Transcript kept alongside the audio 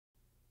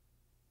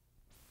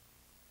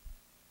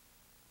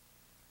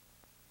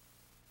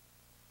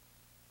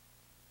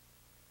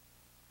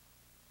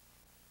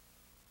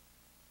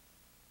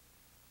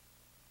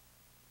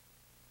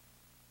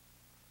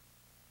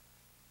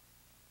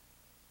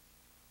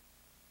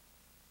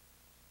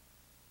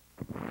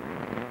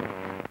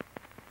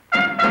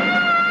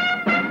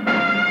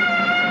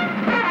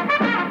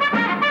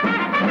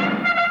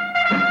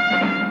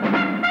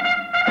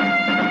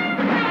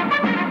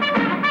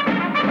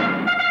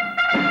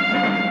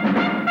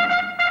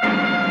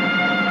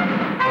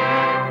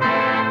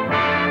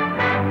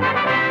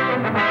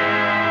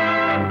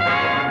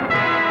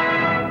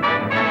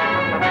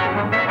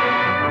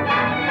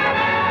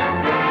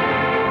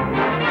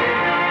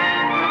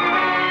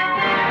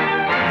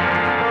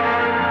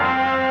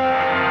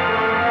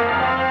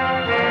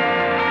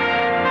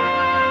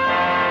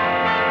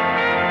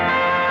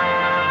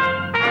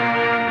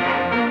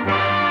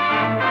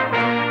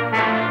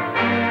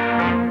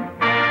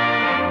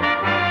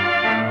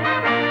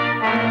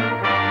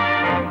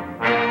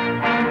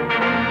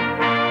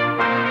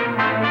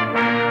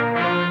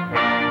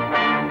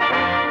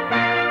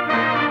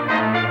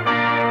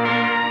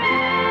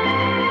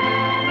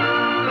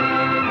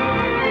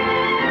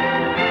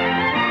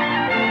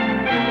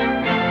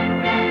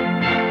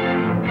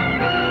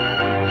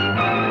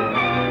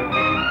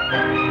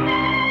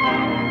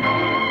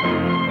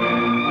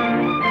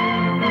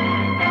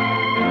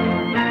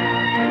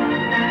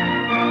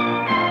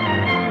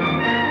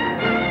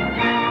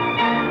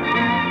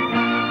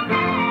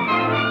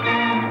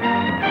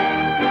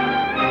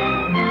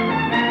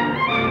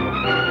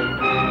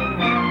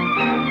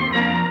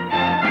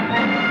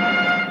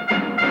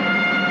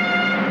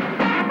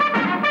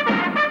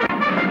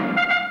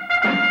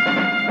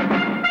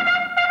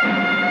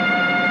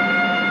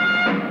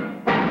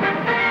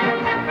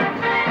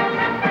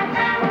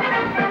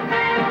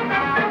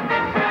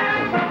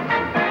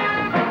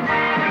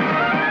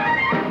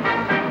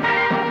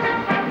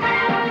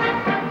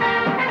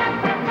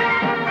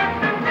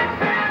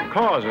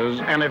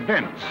causes and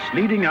events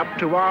leading up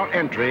to our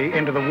entry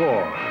into the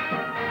war.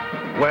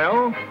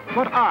 Well,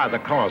 what are the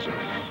causes?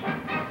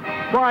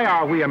 Why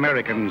are we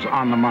Americans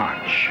on the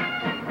march?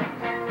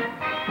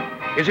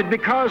 Is it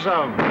because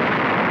of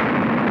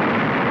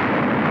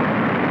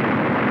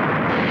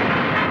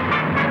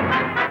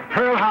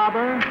Pearl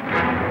Harbor?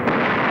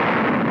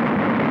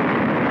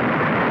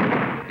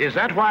 Is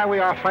that why we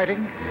are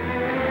fighting?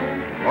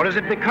 Or is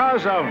it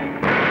because of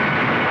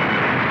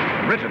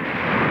Britain?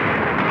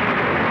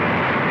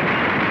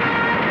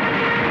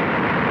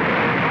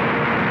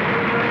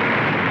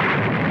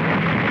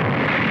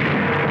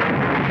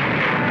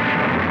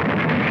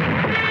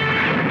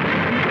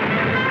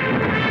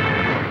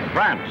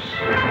 France.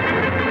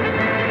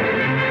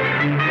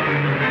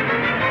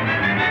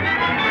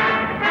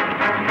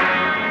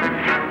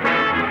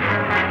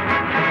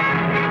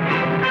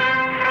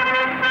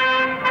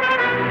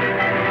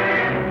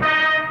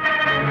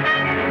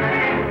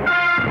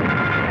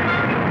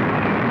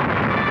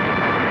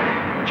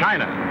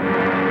 China.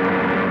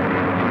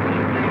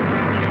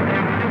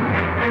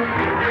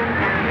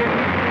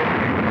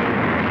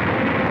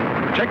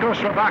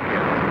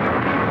 Czechoslovakia.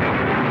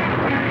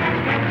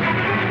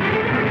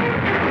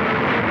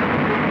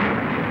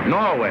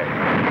 Norway.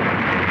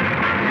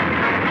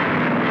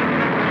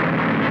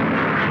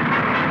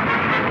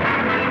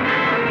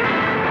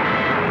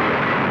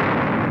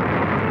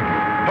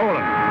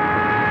 Poland.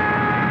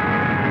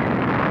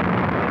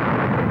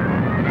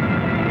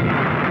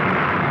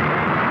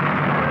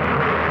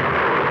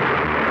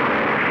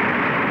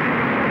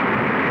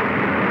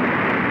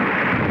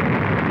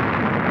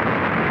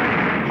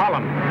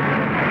 Holland.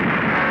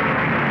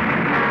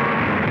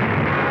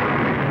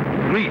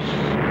 Greece.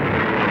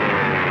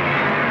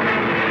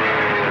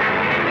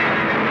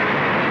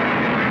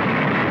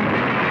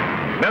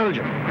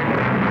 Belgium,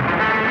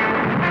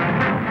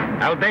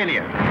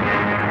 Albania,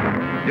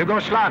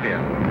 Yugoslavia,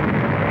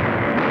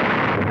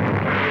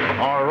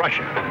 or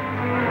Russia.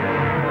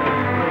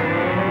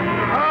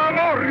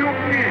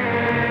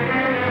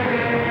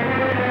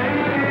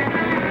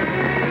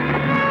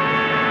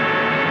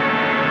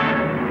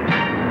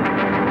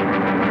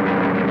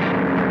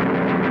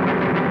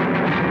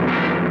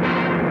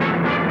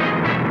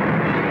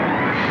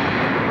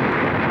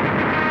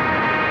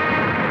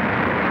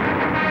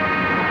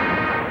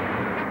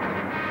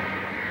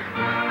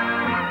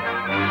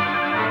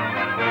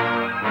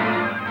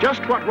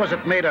 Just what was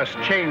it made us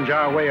change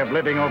our way of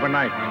living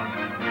overnight?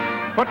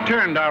 What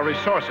turned our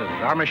resources,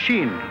 our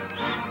machines,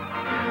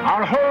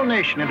 our whole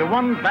nation into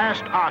one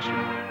vast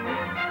arsenal,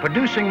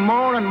 producing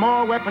more and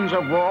more weapons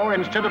of war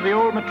instead of the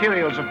old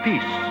materials of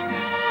peace?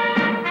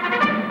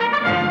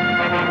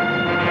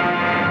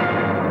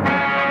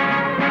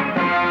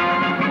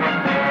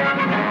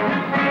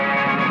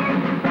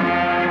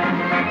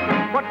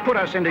 What put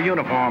us into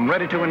uniform,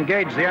 ready to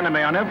engage the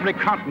enemy on every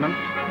continent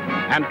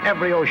and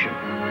every ocean?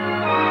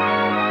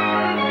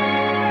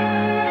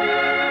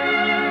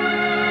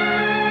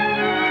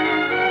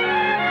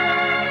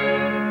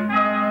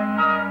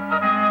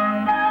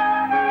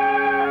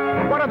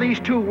 What are these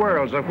two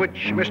worlds of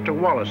which Mr.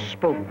 Wallace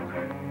spoke?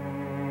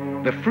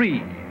 The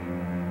free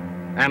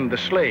and the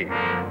slave.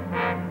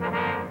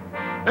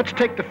 Let's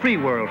take the free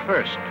world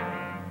first,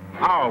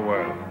 our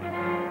world.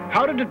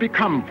 How did it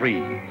become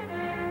free?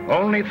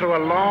 Only through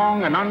a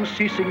long and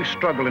unceasing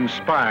struggle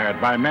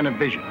inspired by men of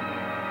vision.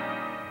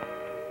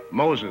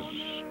 Moses,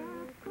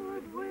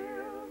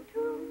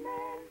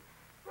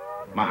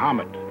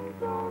 Muhammad,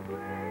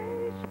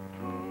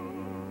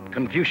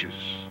 Confucius,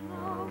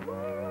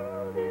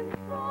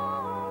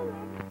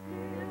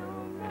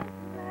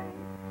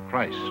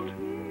 Christ.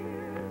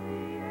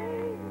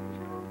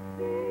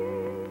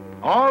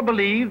 All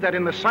believe that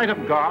in the sight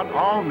of God,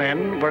 all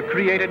men were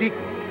created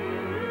equal.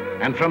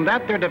 And from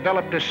that there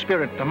developed a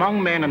spirit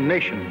among men and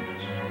nations,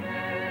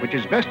 which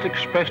is best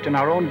expressed in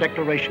our own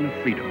Declaration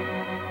of Freedom.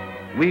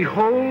 We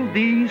hold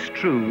these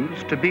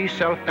truths to be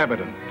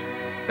self-evident,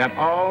 that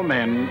all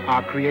men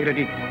are created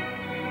equal.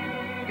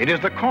 It is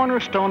the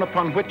cornerstone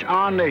upon which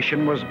our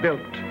nation was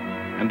built,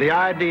 and the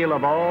ideal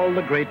of all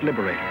the great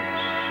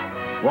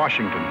liberators: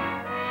 Washington,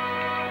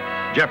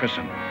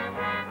 Jefferson,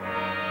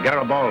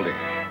 Garibaldi,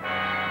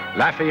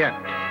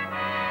 Lafayette,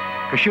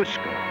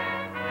 Kosciuszko,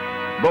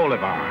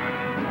 Bolivar,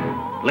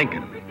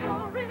 Lincoln.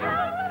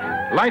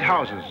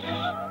 Lighthouses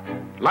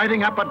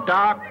lighting up a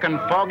dark and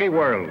foggy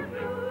world.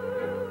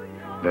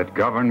 That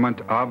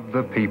government of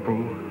the people,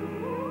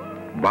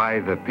 by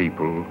the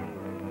people,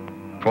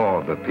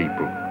 for the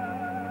people,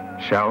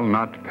 shall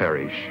not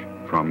perish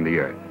from the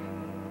earth.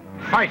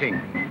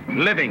 Fighting,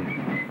 living,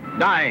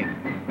 dying.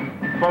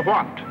 For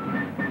what?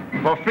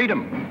 For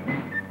freedom.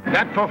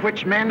 That for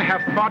which men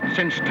have fought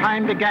since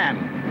time began.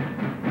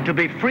 To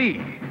be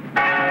free.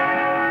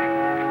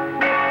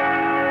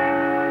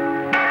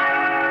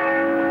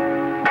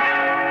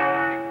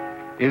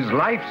 Is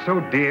life so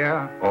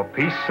dear or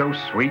peace so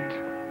sweet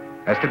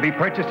as to be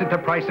purchased at the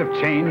price of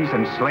chains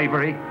and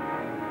slavery?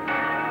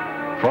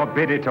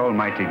 Forbid it,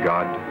 Almighty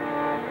God.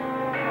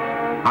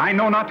 I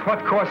know not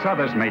what course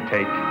others may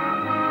take,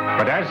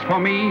 but as for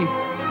me,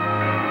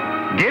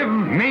 Give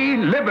me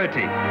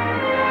liberty,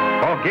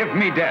 or give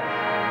me death.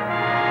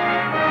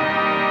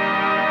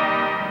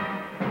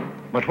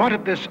 But what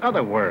of this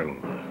other world?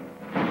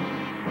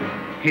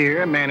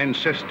 Here, men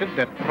insisted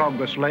that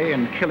progress lay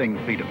in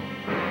killing freedom.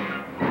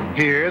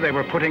 Here, they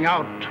were putting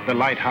out the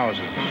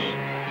lighthouses,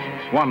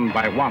 one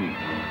by one.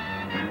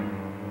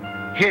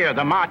 Here,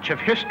 the march of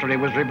history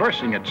was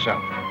reversing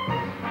itself.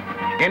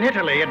 In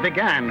Italy, it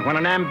began when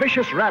an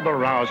ambitious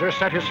rabble-rouser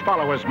set his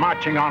followers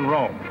marching on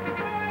Rome.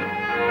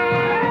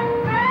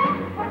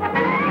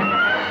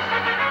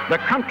 The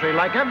country,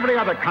 like every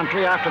other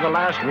country after the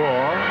last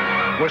war,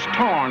 was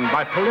torn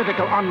by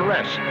political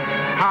unrest,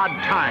 hard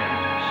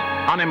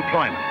times,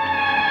 unemployment.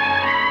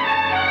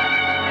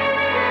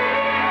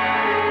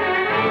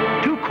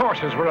 Two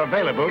courses were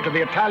available to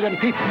the Italian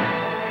people.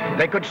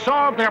 They could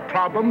solve their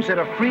problems in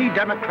a free,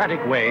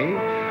 democratic way,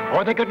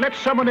 or they could let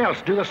someone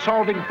else do the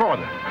solving for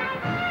them.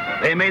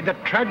 They made the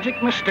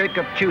tragic mistake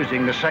of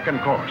choosing the second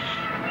course.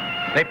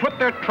 They put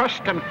their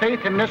trust and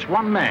faith in this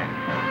one man.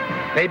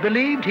 They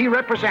believed he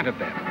represented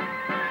them.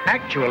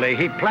 Actually,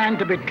 he planned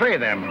to betray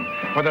them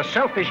for the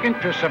selfish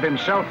interests of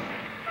himself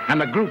and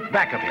the group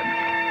back of him,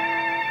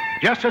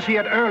 just as he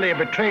had earlier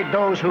betrayed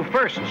those who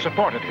first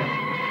supported him.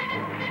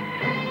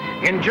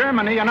 In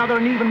Germany, another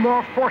and even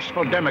more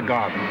forceful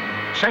demagogue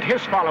set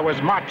his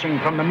followers marching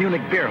from the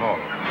Munich beer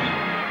halls.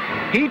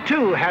 He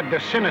too had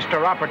the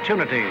sinister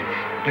opportunity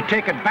to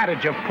take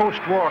advantage of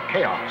post-war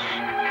chaos.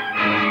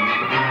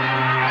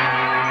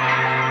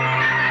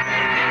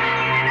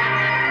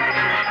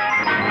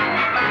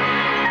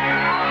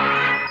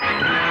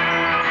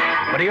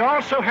 But he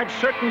also had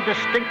certain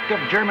distinctive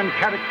German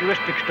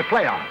characteristics to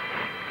play on.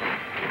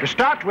 To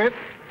start with,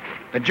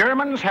 the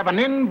Germans have an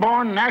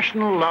inborn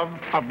national love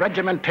of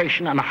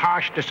regimentation and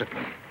harsh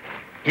discipline.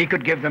 He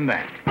could give them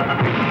that.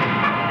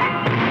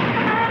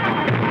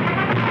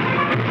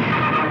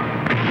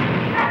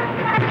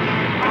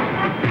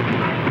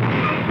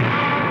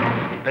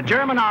 The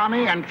German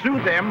army, and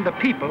through them the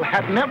people,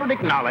 had never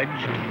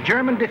acknowledged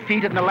German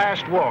defeat in the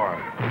last war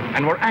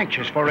and were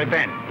anxious for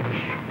revenge.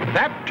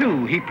 That,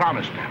 too, he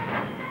promised them.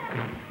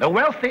 The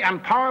wealthy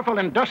and powerful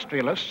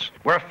industrialists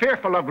were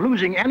fearful of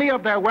losing any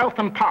of their wealth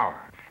and power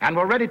and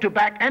were ready to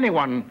back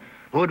anyone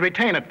who would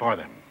retain it for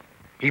them.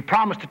 He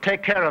promised to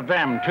take care of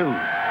them, too.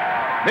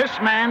 This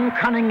man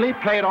cunningly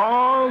played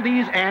all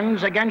these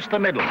ends against the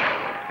middle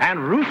and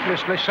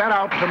ruthlessly set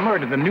out to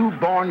murder the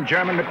newborn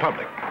German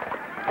Republic.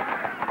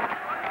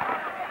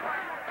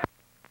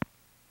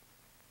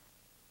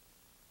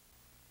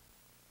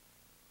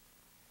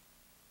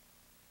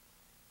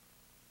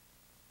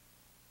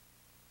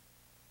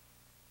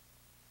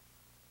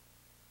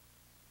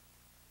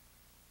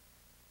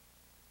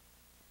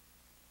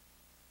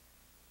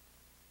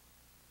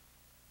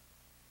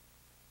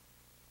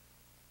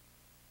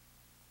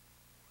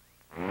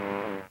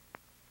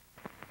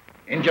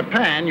 In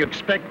Japan, you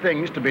expect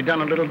things to be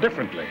done a little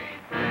differently.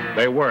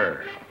 They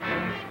were.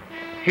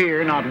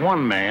 Here, not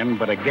one man,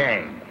 but a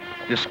gang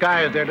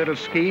disguised their little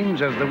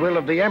schemes as the will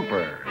of the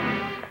emperor.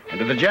 And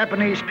to the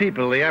Japanese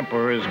people, the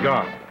emperor is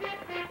God.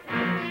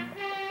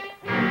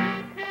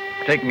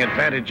 Taking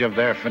advantage of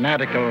their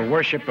fanatical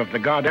worship of the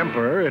god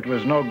emperor, it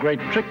was no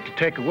great trick to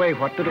take away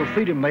what little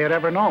freedom they had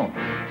ever known.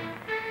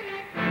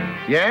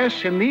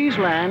 Yes, in these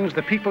lands,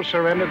 the people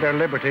surrendered their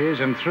liberties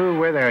and threw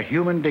away their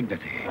human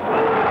dignity.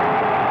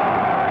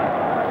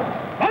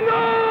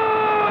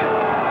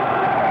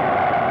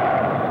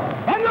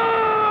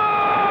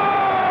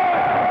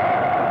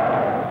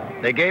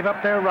 They gave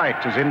up their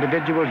rights as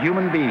individual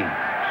human beings.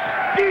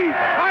 They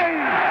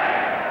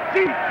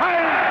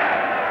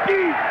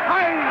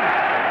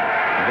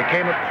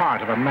became a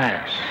part of a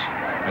mass,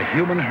 a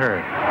human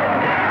herd.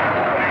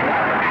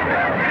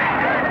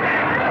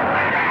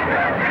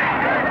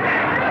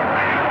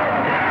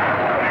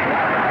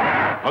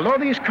 Although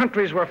these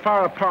countries were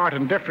far apart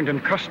and different in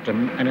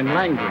custom and in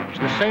language,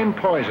 the same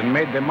poison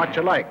made them much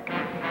alike.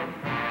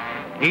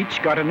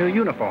 Each got a new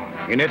uniform.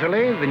 In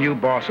Italy, the new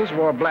bosses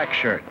wore black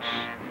shirts.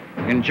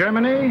 In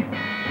Germany,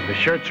 the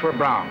shirts were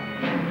brown.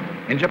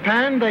 In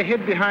Japan, they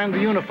hid behind the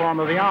uniform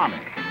of the army.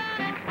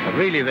 But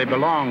really, they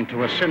belonged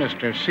to a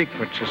sinister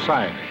secret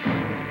society.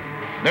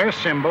 Their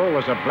symbol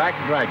was a black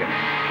dragon.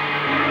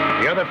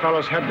 The other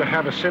fellows had to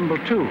have a symbol,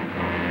 too.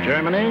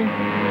 Germany,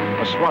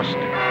 a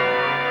swastika.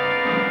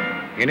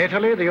 In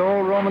Italy, the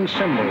old Roman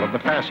symbol of the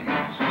Fascists.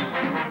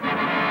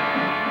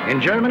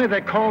 In Germany,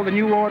 they called the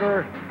new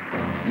order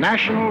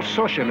National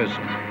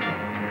Socialism,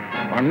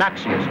 or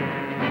Nazism.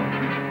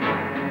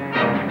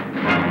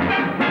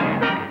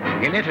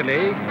 In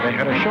Italy, they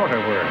had a shorter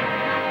word,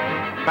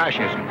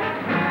 fascism.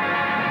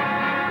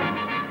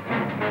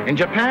 In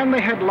Japan, they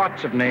had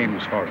lots of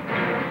names for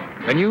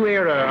it. The new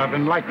era of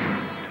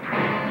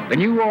enlightenment, the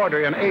new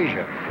order in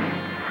Asia,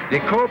 the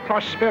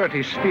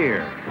co-prosperity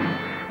sphere.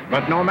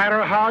 But no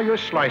matter how you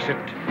slice it,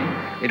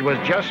 it was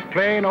just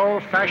plain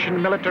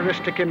old-fashioned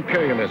militaristic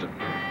imperialism.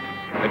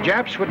 The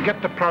Japs would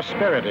get the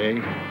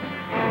prosperity,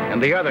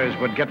 and the others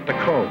would get the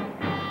coal.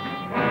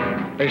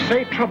 They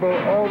say trouble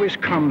always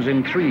comes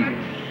in threes.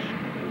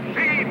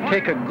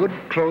 Take a good,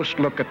 close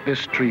look at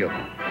this trio.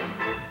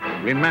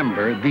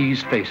 Remember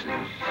these faces.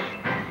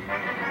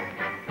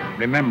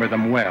 Remember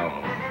them well.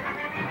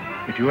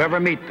 If you ever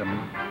meet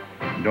them,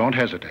 don't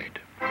hesitate.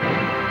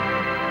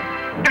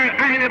 Der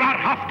eine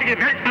wahrhaftige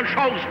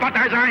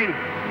Weltanschauungspartei sein.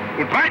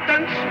 Und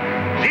zweitens,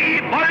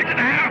 Sie wollten,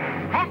 Herr...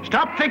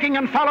 Stop thinking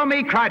and follow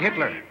me, cried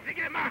Hitler.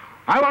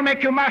 I will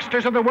make you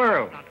masters of the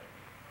world.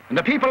 And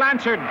the people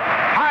answered,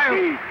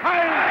 Heil!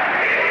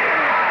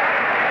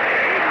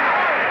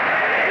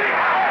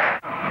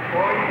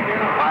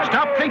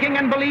 Stop thinking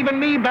and believe in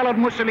me, bellowed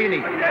Mussolini,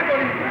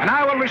 and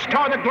I will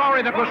restore the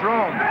glory that was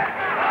Rome.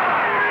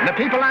 And the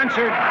people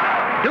answered,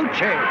 Duce,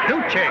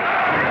 Duce.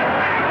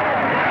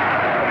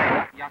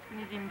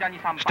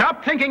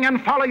 Stop thinking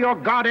and follow your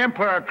God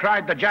Emperor,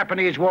 cried the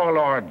Japanese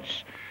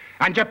warlords,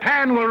 and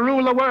Japan will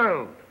rule the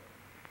world.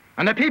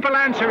 And the people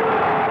answered,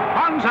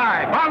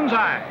 Banzai,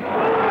 Banzai.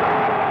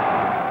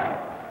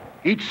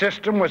 Each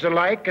system was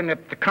alike in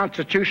that the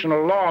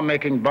constitutional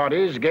law-making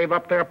bodies gave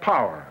up their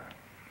power.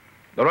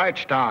 The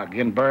Reichstag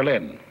in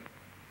Berlin,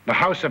 the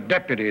House of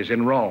Deputies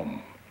in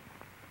Rome,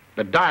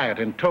 the Diet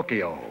in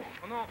Tokyo.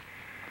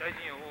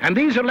 And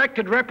these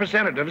elected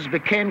representatives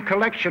became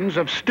collections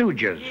of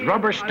stooges,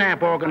 rubber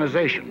stamp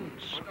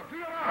organizations.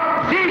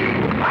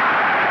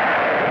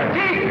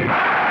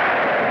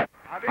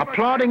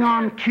 Applauding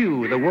on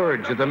cue the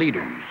words of the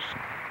leaders.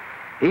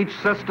 Each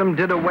system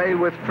did away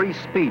with free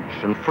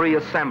speech and free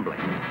assembly.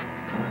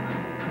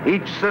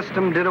 Each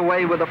system did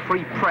away with a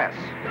free press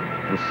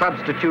and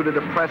substituted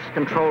a press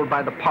controlled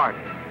by the party.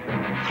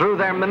 Through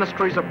their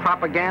ministries of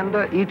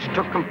propaganda, each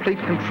took complete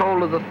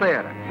control of the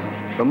theater,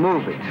 the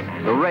movies,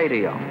 the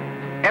radio.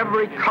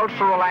 Every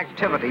cultural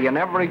activity and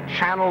every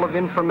channel of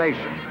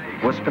information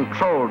was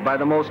controlled by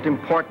the most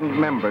important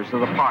members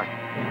of the party.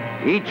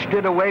 Each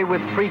did away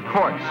with free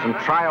courts and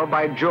trial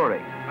by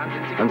jury,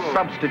 and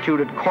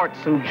substituted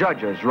courts and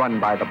judges run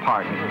by the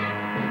party.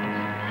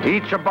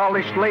 Each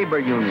abolished labor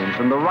unions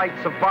and the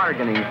rights of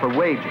bargaining for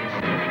wages.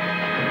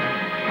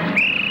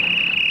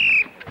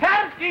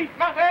 Fertig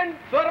machen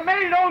zur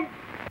Meldung!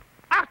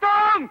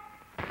 Achtung!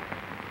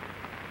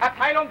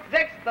 Abteilung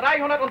 6,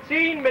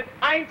 310 mit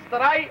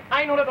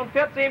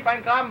 1-3-114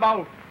 beim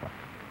Kranbau.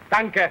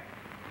 Danke.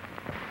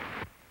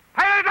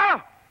 Heil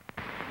Hitler!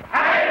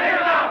 Heil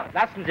Hitler!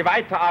 Lassen Sie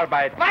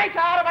weiterarbeiten.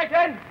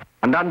 Weiterarbeiten!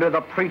 And under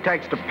the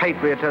pretext of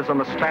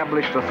patriotism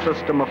established a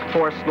system of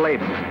forced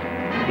labor.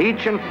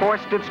 Each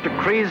enforced its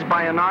decrees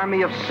by an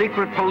army of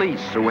secret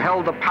police who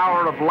held the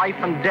power of life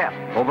and death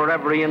over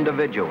every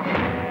individual.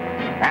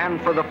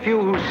 And for the few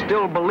who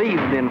still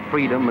believed in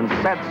freedom and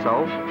said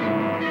so,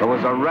 there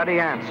was a ready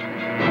answer.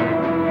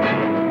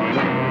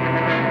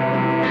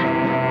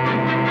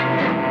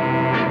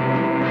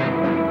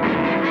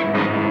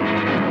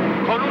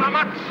 Con una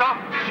mazza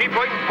si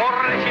può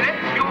imporre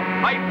silenzio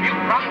ai più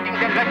grandi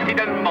intelletti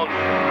del mondo.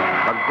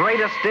 The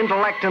greatest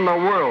intellect in the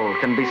world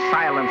can be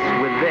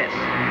silenced with this.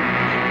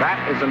 That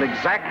is an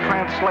exact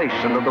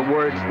translation of the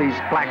words these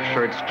black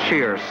shirts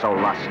cheer so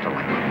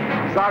lustily.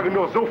 Sage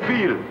nur so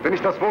viel, wenn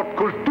ich das Wort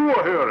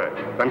Kultur höre,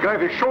 dann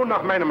greife ich schon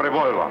nach meinem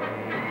Revolver.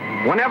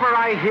 Whenever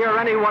I hear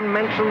anyone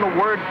mention the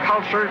word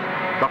culture,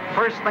 the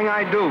first thing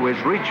I do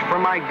is reach for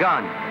my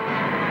gun.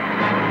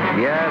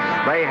 Yes,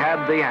 they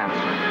had the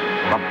answer.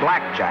 The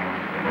blackjack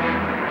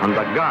and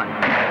the gun.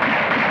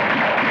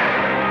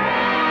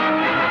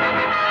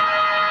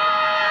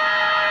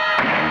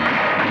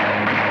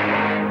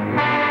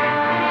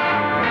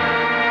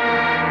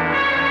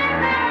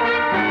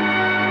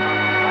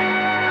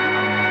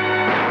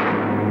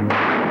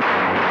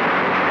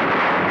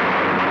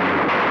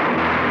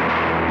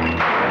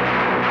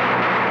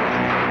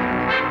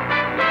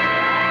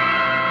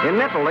 In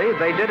Italy,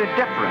 they did it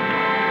different.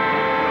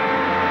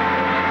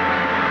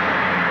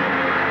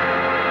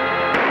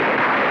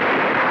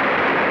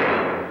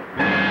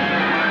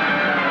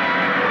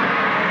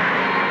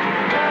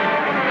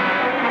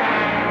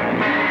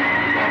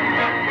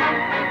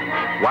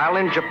 While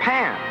in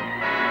Japan,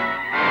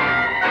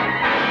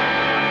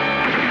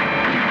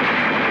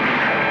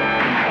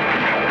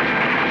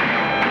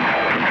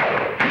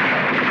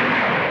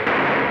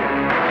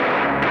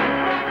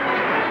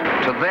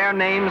 their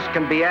names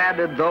can be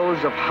added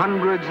those of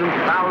hundreds and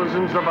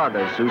thousands of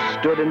others who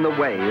stood in the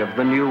way of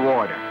the new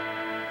order.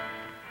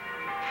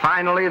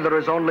 Finally, there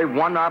is only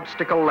one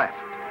obstacle left.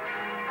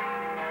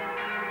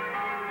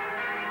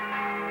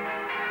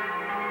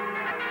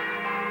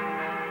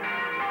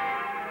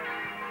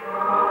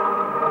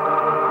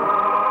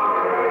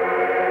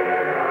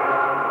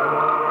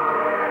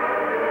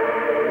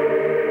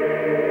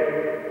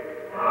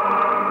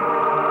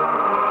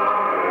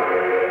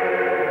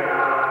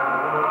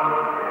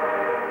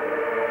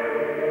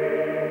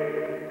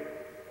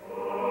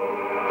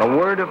 The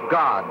word of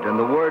God and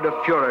the word of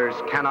Führers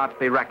cannot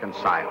be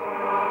reconciled.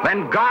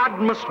 Then God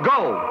must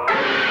go.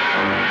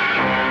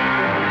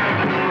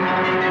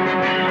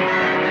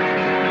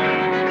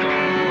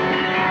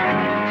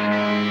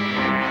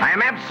 I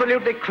am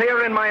absolutely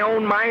clear in my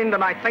own mind,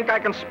 and I think I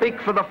can speak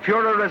for the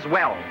Führer as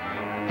well.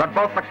 that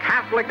both the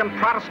Catholic and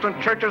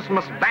Protestant churches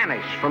must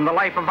vanish from the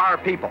life of our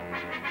people.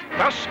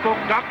 Thus spoke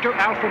Dr.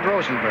 Alfred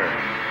Rosenberg.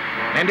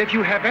 And if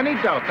you have any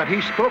doubt that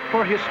he spoke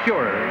for his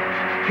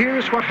Führer,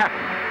 here's what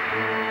happened.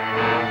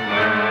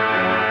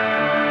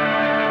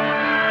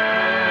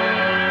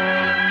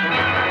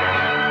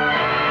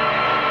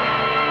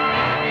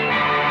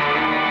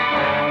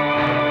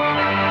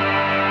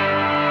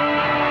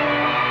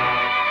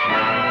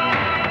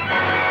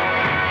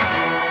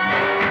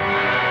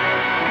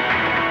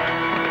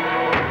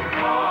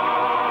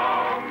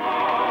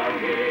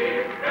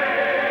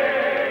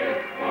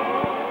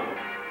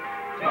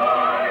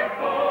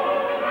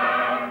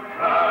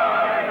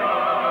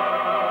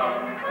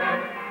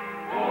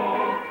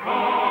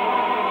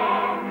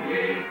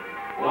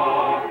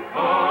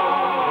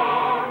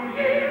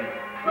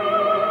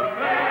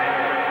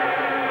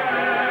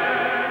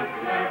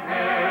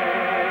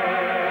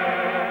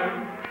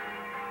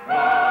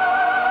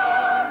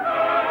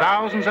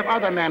 Thousands of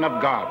other men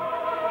of God,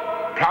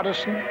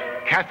 Protestant,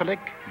 Catholic,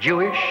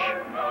 Jewish,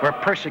 were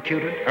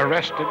persecuted,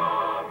 arrested,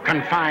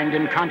 confined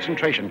in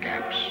concentration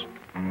camps.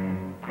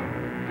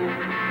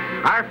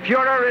 Our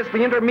Führer is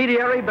the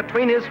intermediary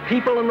between his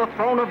people and the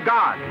throne of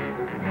God.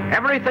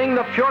 Everything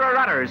the Führer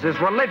utters is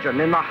religion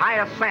in the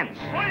highest sense.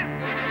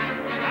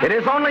 It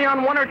is only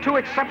on one or two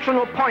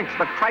exceptional points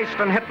that Christ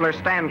and Hitler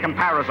stand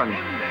comparison,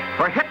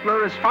 for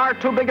Hitler is far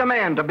too big a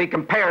man to be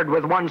compared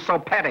with one so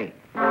petty.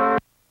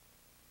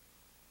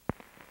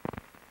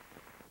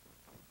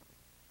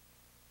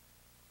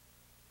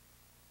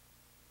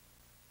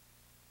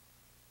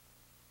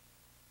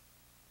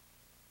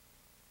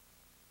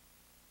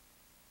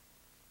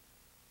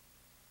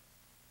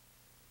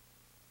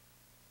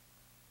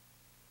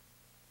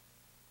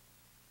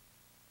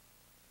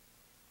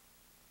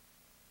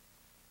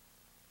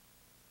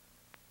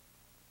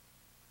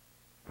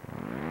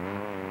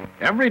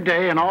 Every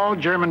day in all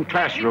German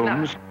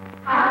classrooms,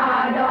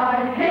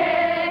 Adolf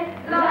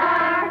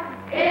Hitler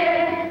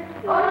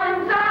ist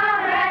unser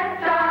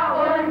Retter,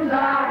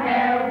 unser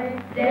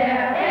Held,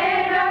 der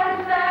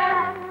edelste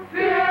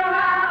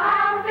Führer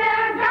auf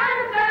der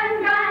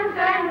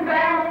ganzen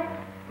Welt.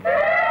 Für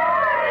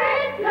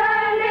Hitler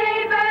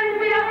leben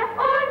wir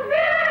und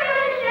wir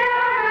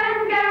sterben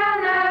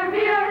gerne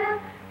wir.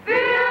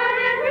 Für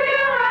den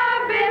Führer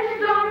bis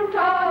zum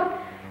Tod,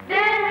 denn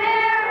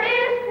er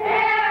ist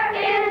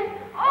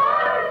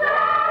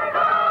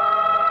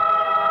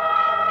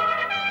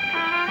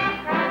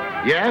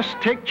yes,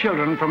 take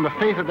children from the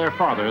faith of their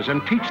fathers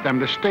and teach them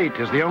the state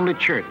is the only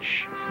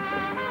church,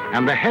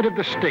 and the head of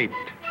the state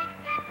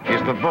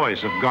is the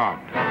voice of God.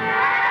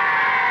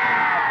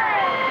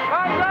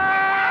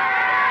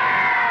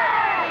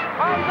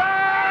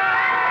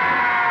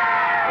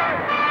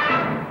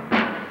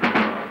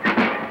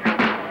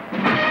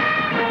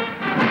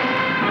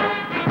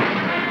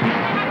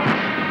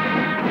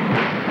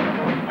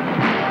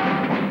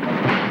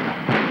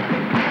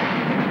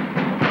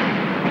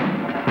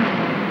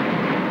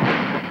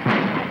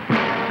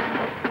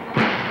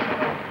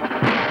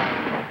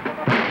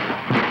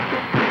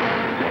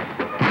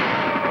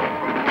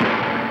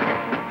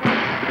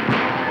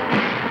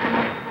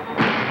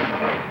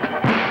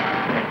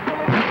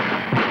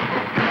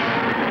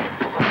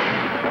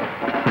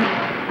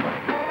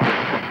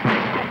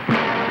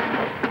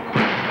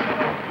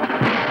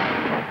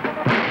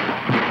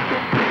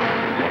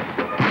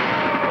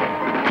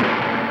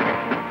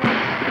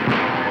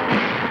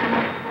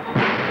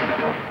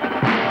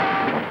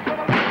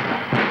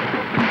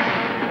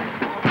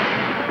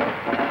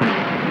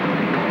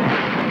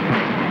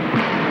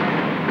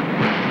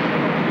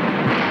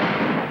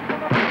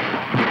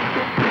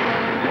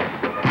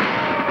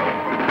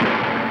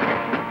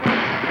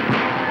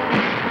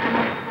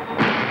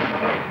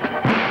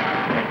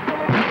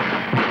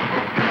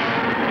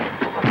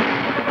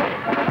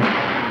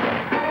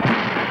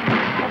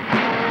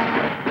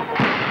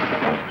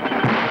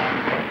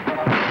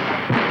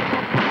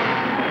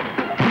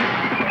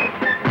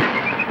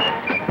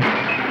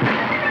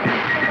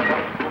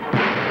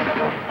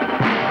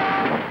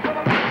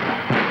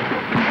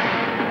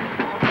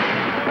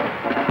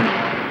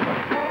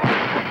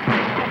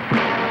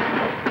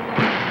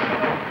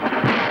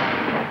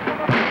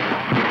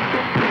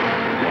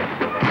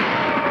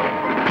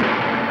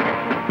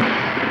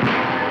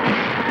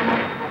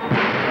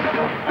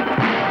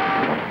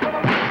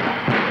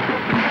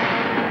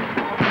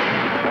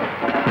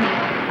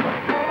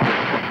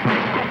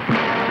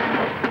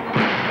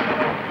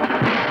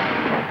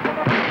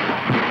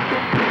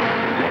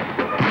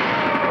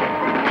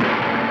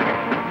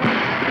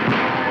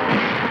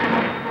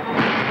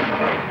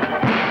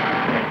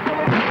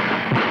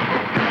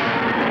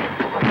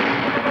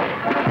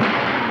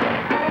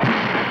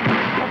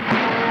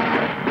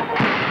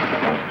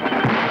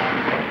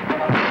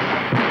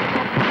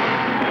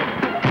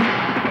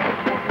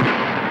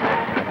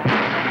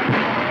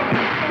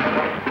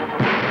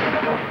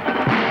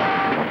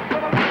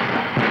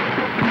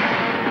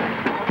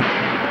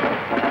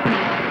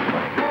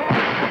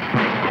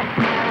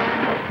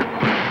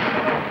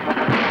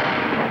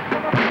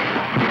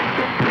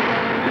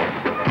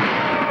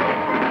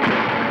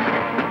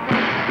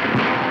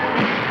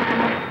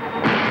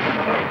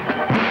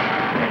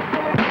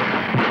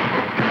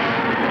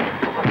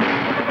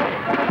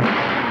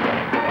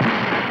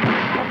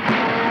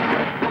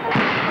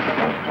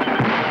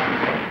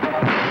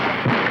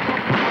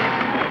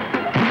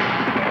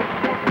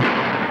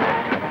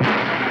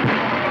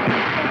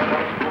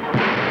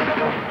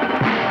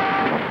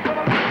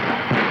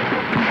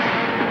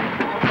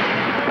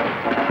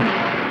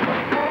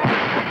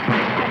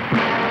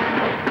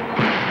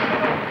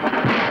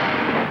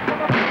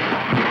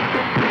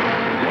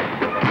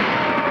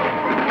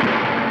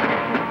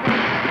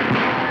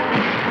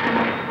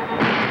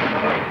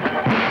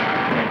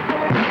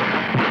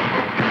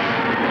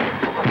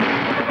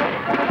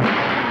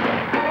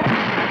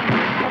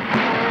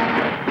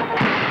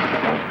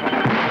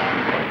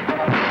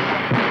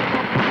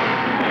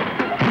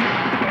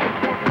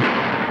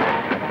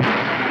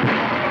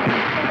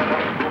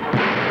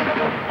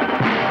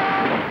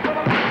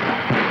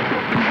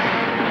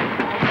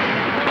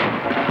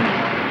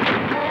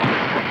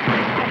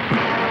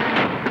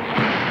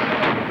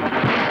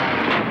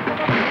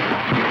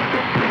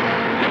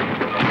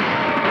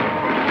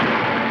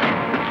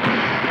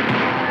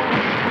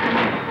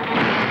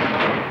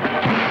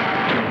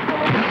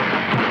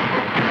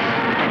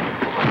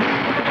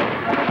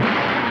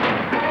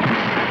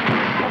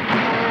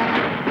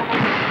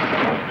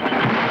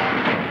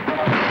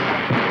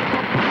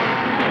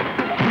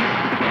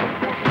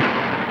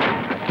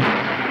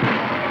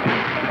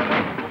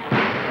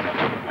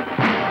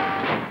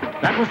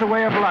 was the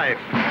way of life,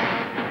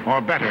 or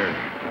better,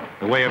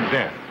 the way of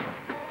death,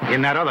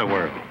 in that other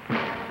world.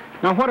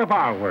 Now, what of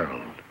our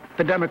world,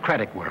 the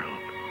democratic world?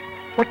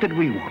 What did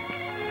we want?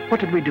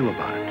 What did we do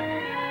about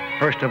it?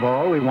 First of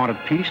all, we wanted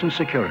peace and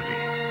security.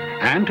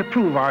 And to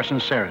prove our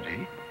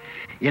sincerity,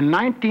 in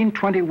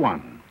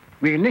 1921,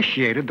 we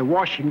initiated the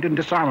Washington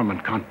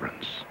Disarmament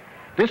Conference.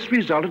 This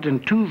resulted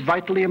in two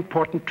vitally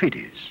important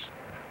treaties.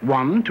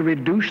 One, to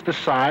reduce the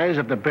size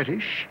of the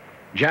British,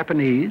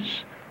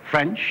 Japanese,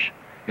 French,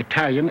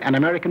 Italian, and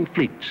American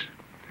fleets.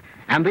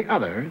 And the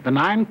other, the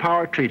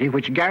Nine-Power Treaty,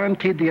 which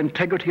guaranteed the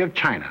integrity of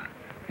China.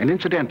 And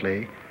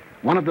incidentally,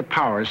 one of the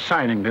powers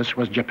signing this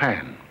was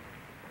Japan.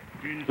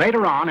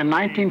 Later on, in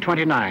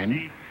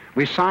 1929,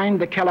 we signed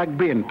the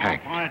Kellogg-Briand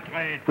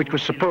Pact, which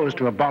was supposed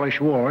to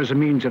abolish war as a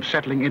means of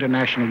settling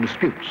international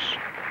disputes.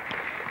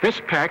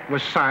 This pact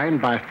was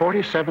signed by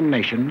 47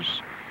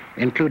 nations,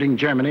 including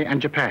Germany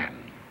and Japan.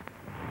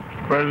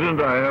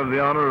 President, I have the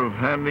honor of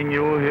handing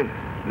you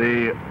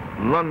the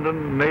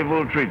London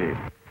Naval Treaty.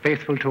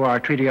 Faithful to our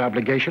treaty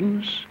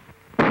obligations,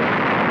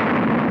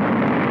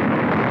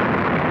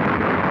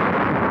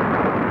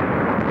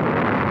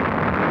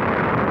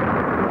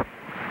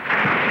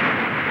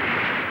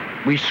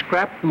 we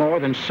scrapped more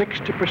than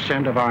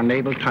 60% of our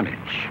naval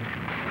tonnage,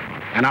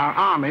 and our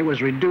army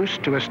was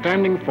reduced to a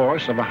standing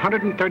force of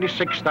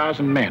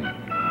 136,000 men,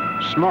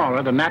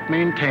 smaller than that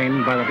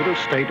maintained by the little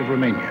state of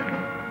Romania.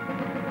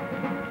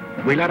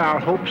 We let our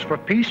hopes for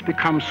peace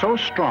become so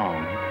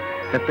strong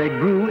that they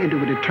grew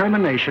into a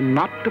determination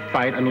not to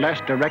fight unless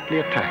directly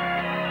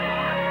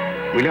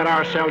attacked. We let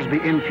ourselves be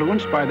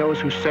influenced by those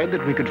who said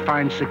that we could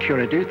find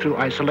security through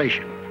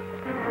isolation.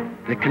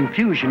 The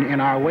confusion in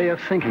our way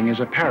of thinking is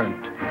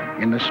apparent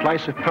in the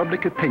slice of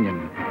public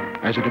opinion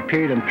as it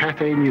appeared in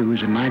Pathé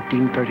News in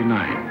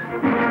 1939.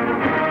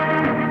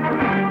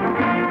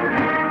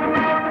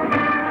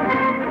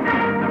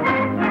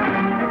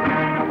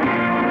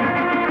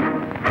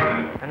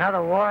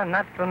 Another war,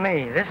 not for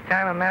me. This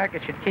time America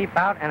should keep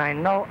out, and I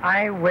know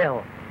I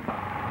will.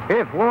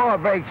 If war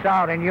breaks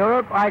out in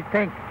Europe, I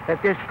think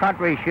that this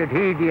country should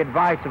heed the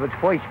advice of its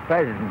first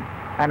president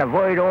and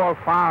avoid all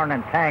foreign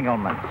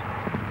entanglements.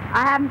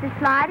 I haven't the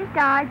slightest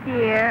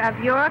idea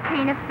of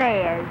European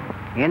affairs.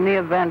 In the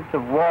event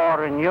of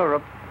war in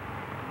Europe,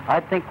 I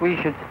think we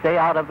should stay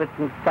out of it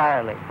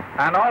entirely.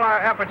 And all our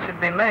efforts should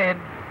be made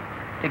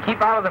to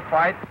keep out of the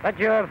fight. Let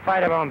Europe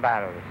fight her own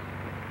battles.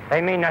 They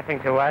mean nothing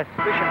to us.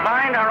 We should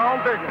mind our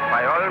own business.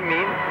 By all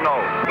means, no.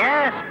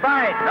 Yes,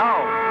 fight.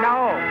 No.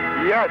 No.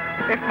 Yes.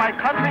 If my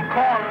country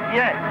calls,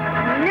 yes.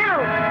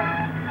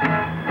 No.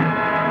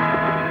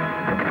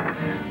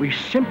 We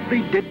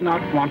simply did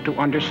not want to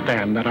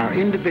understand that our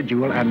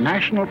individual and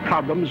national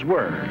problems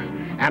were,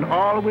 and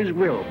always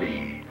will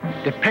be,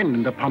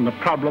 dependent upon the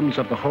problems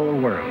of the whole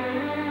world.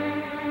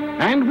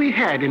 And we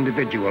had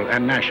individual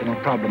and national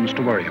problems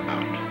to worry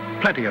about,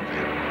 plenty of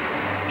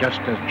them, just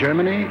as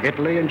Germany,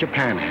 Italy, and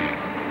Japan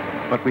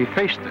had. But we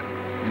faced them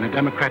in a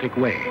democratic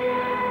way.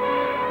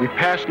 We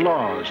passed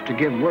laws to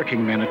give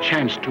working men a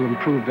chance to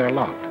improve their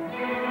lot.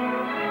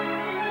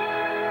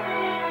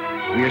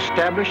 We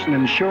established an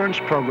insurance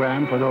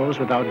program for those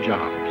without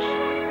jobs.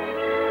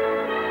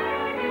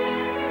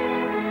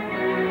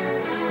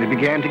 We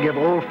began to give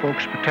old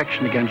folks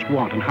protection against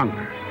want and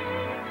hunger.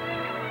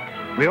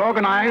 We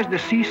organized the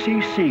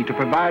CCC to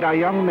provide our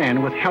young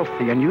men with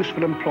healthy and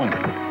useful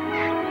employment.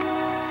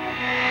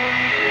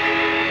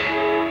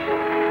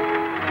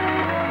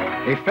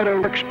 A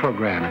federal works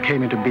program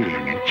came into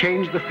being and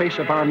changed the face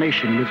of our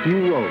nation with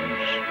new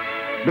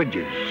roads,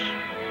 bridges,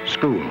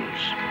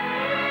 schools.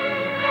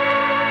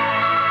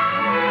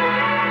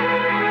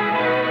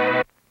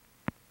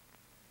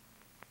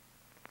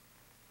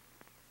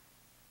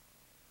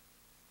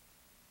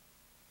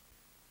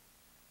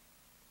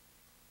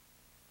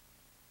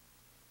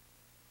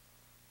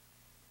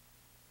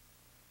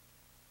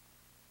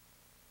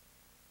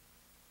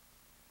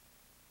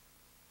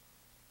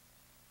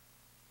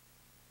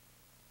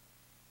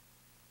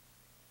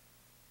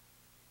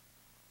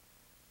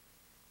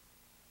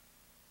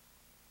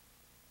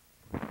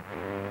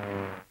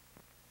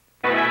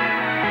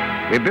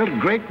 We built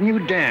great new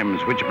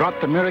dams which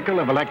brought the miracle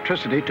of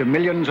electricity to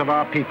millions of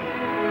our people.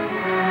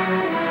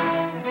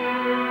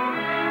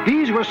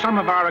 These were some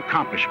of our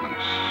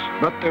accomplishments,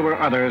 but there were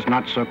others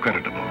not so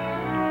creditable.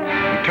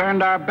 We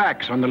turned our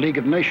backs on the League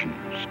of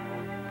Nations.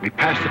 We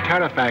passed the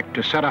Tariff Act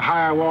to set a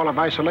higher wall of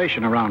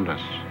isolation around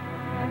us.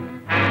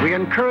 We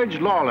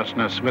encouraged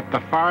lawlessness with the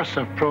farce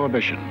of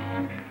prohibition.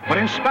 But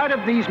in spite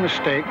of these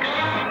mistakes,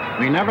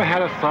 we never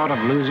had a thought of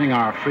losing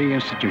our free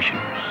institutions.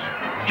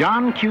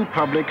 John Q.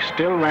 Public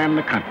still ran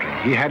the country.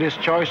 He had his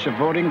choice of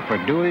voting for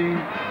Dewey,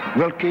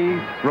 Wilkie,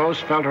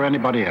 Roosevelt, or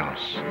anybody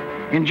else.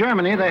 In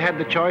Germany, they had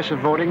the choice of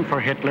voting for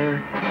Hitler,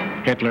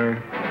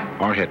 Hitler,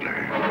 or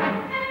Hitler.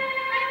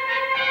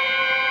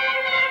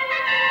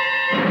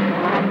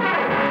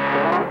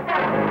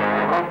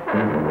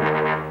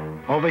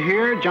 Over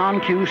here,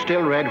 John Q.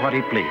 still read what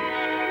he pleased.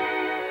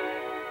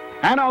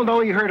 And although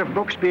he heard of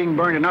books being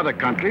burned in other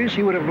countries,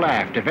 he would have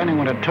laughed if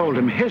anyone had told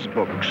him his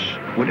books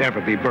would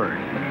ever be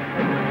burned.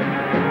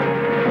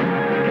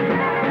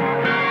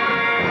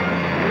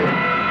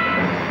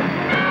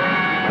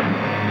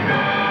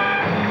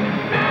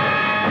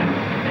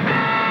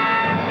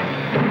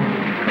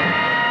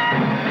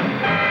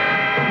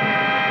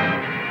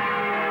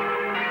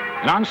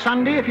 And on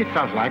Sunday, if he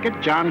felt like it,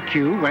 John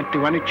Q. went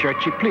to any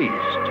church he pleased.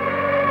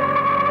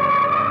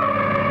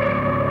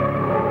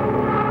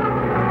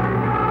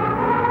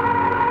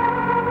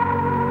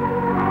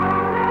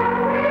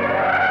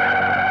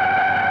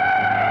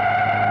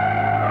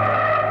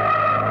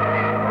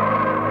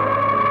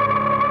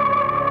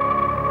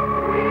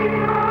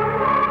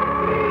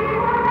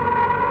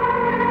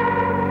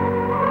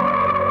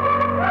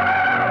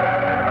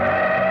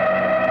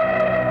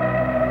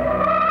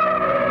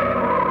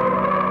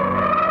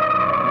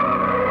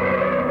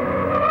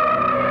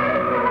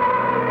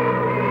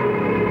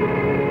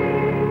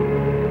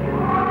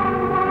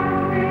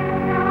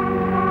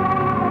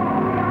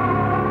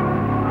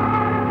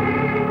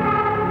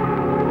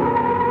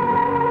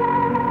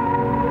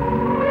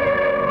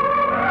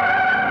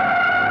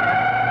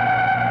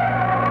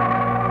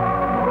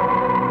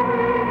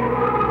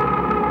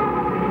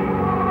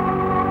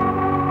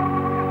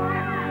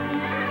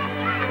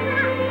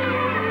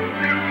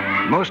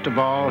 Most of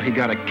all, he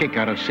got a kick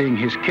out of seeing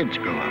his kids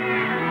grow up.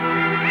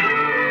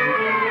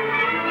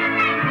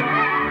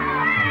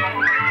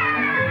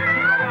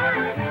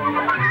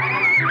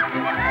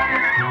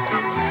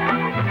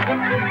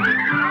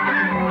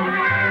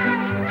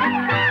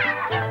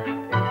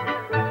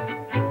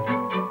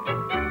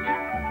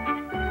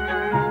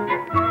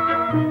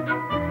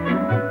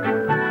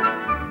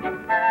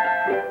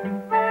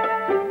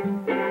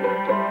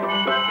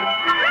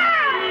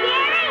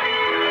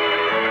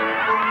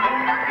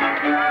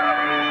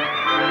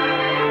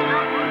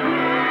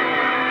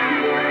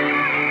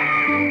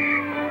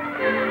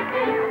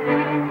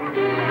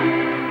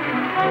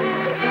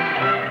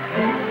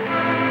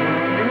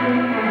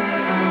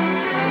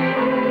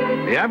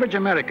 The average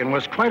American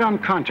was quite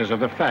unconscious of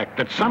the fact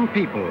that some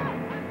people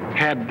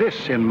had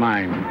this in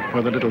mind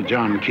for the little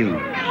John Q's.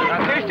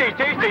 Richtig,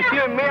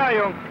 viel mehr,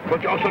 Jung.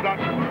 Wollt ihr auch so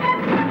sagen?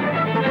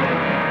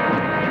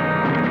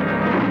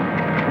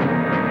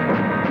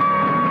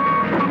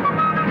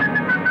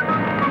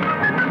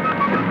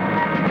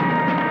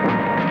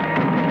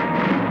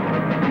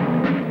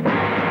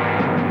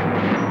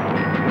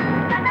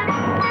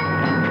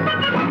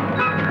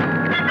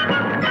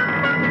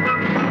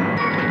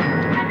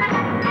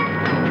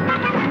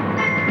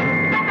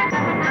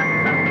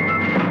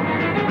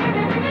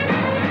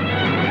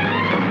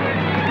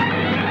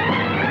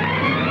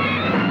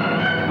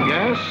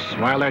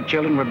 While their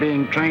children were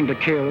being trained to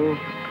kill,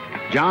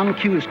 John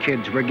Q's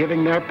kids were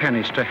giving their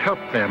pennies to help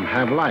them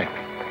have life.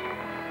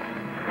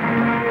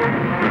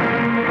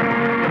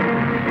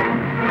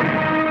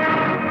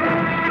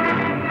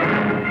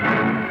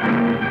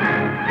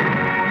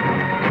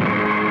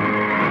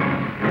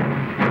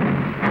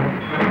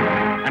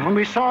 And when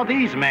we saw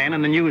these men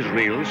in the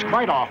newsreels,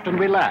 quite often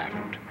we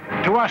laughed.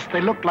 To us,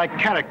 they looked like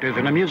characters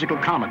in a musical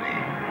comedy.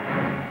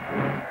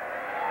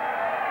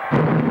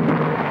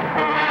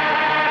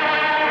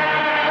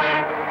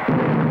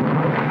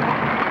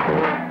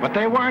 But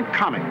they weren't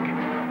comic.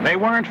 They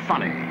weren't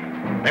funny.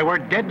 They were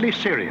deadly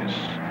serious.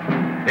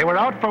 They were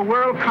out for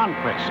world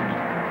conquest.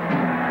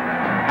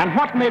 And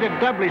what made it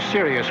doubly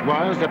serious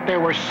was that there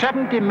were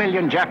 70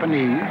 million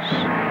Japanese,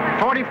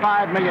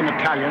 45 million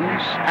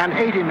Italians, and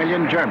 80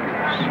 million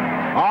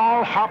Germans,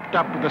 all hopped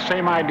up with the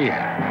same idea.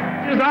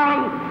 Sie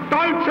sagen,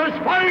 deutsches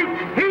Volk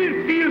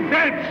hilft dir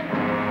selbst.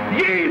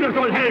 Jeder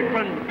soll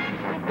helfen.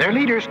 Their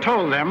leaders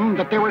told them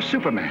that they were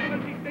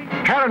supermen.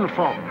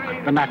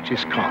 Herrenvolk, the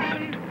Nazis called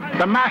it.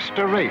 The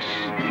master race,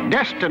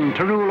 destined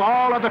to rule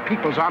all other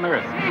peoples on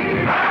Earth.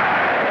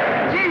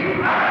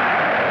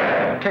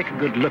 Take a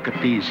good look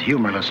at these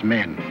humorless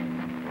men.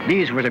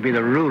 These were to be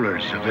the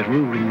rulers of the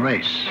ruling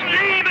race.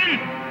 Leben,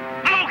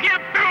 auch ihr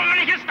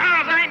bürgerliches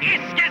Dasein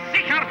ist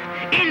gesichert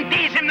in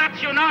diesem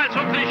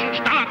nationalsozialistischen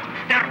Staat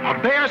der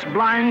Obey us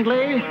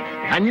blindly,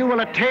 and you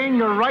will attain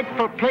your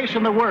rightful place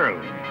in the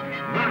world.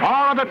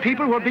 All other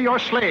people will be your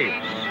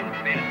slaves.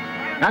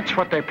 That's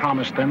what they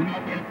promised them.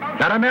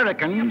 That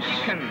Americans,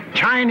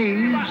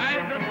 Chinese,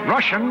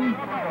 Russian,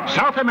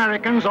 South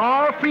Americans,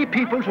 all free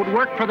peoples would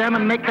work for them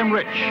and make them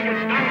rich.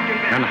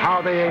 And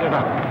how they ate it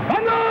up.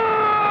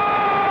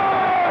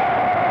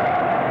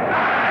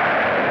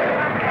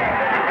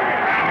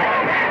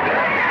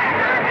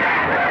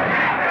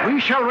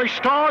 We shall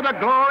restore the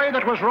glory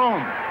that was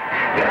Rome.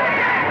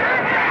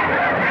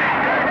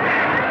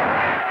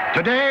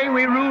 Today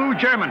we rule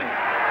Germany.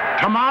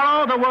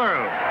 Tomorrow the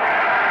world.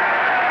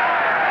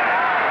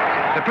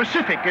 The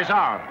Pacific is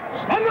ours.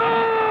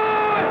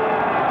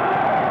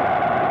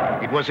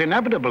 It was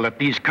inevitable that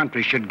these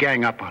countries should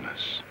gang up on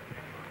us.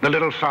 The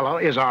little fellow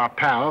is our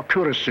pal,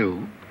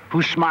 Kurosu,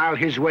 who smiled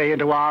his way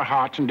into our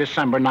hearts in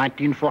December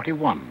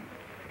 1941.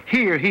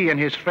 Here he and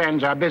his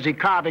friends are busy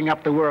carving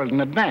up the world in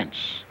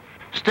advance,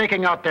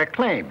 staking out their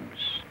claims.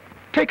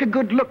 Take a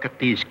good look at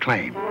these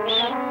claims.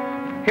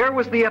 Here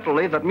was the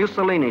Italy that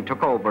Mussolini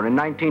took over in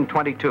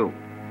 1922.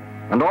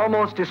 And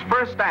almost his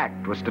first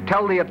act was to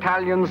tell the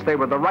Italians they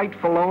were the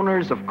rightful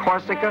owners of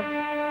Corsica,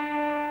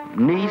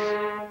 Nice,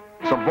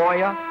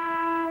 Savoia,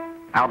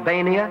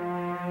 Albania,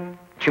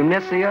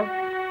 Tunisia,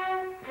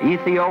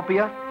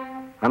 Ethiopia,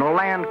 and a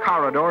land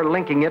corridor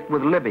linking it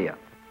with Libya.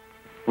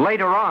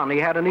 Later on, he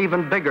had an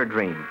even bigger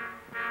dream.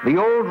 The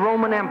old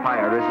Roman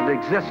Empire as it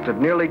existed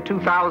nearly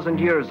 2,000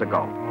 years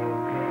ago,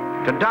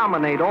 to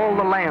dominate all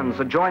the lands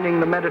adjoining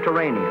the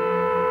Mediterranean.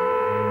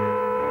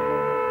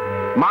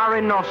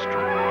 Mare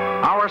Nostrum,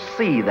 our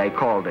sea, they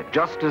called it,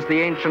 just as the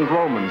ancient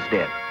Romans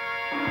did.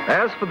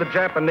 As for the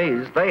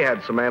Japanese, they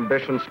had some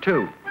ambitions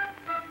too.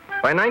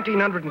 By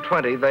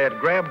 1920, they had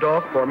grabbed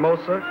off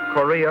Formosa,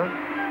 Korea,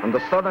 and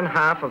the southern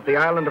half of the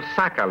island of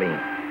Sakhalin.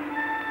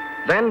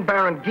 Then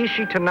Baron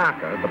Gishi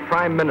Tanaka, the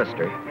prime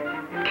minister,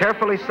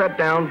 carefully set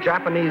down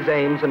Japanese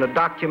aims in a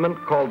document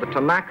called the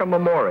Tanaka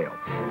Memorial.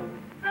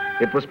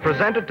 It was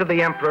presented to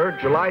the Emperor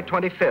July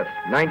 25th,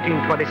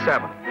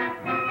 1927.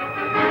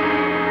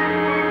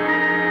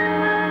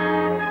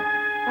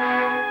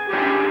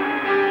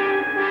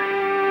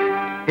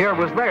 Here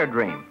was their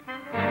dream.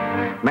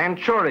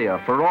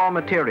 Manchuria for raw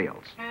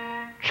materials,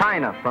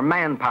 China for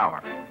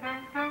manpower.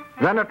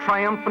 Then a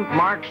triumphant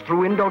march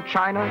through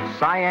Indochina,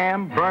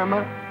 Siam,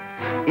 Burma,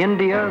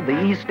 India,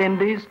 the East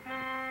Indies,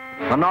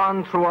 and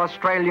on through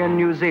Australia and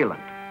New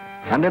Zealand.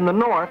 And in the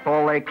north,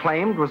 all they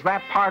claimed was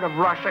that part of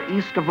Russia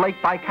east of Lake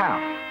Baikal.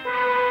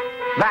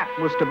 That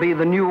was to be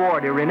the new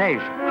order in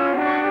Asia.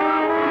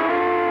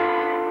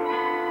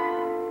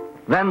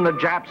 Then the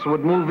Japs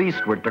would move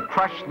eastward to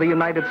crush the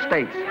United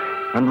States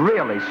and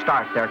really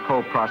start their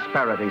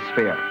co-prosperity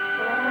sphere.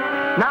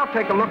 Now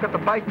take a look at the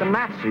bite the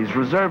Nazis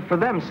reserved for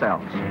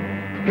themselves.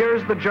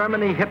 Here's the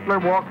Germany Hitler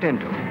walked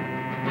into,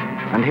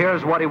 and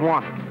here's what he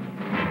wanted.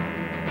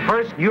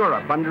 First,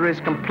 Europe under his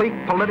complete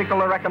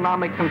political or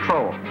economic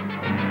control,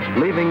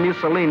 leaving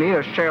Mussolini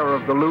a share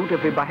of the loot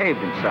if he behaved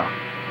himself.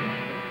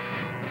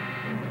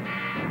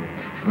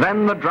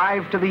 Then the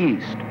drive to the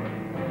east,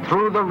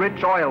 through the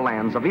rich oil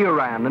lands of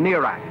Iran and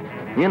Iraq,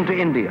 into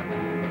India.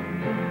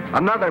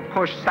 Another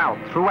push south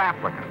through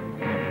Africa.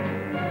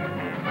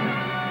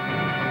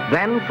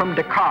 Then from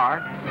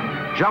Dakar,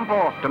 jump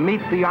off to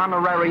meet the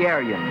honorary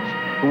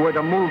Aryans who were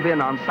to move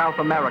in on South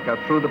America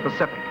through the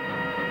Pacific.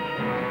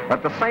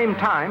 At the same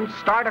time,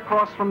 start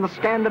across from the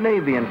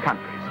Scandinavian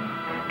countries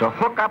to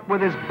hook up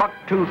with his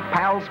buck-toothed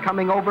pals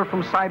coming over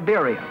from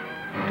Siberia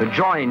to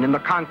join in the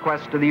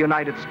conquest of the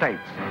United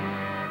States.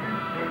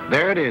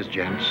 There it is,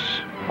 gents.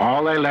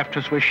 All they left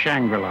us was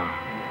Shangri-La.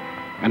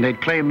 And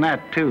they'd claim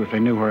that, too, if they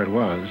knew where it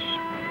was.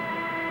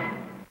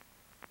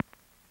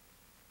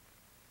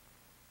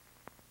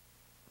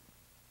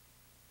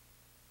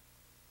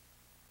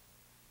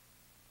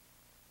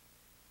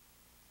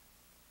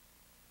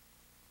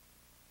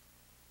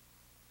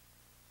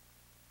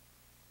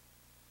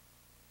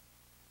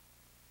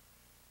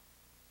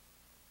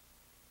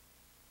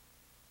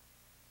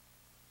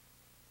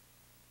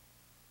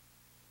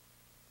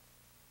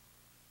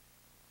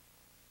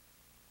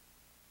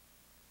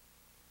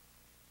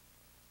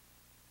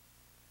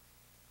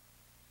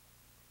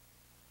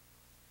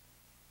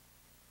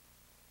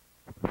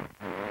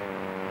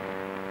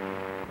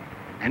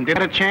 And did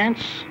it a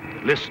chance?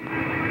 Listen.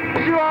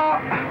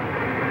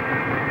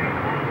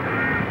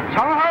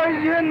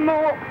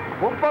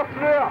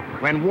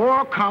 When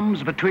war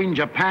comes between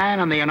Japan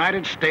and the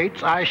United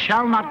States, I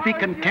shall not be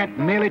content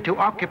merely to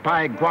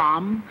occupy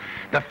Guam,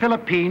 the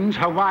Philippines,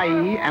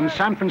 Hawaii, and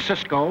San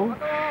Francisco.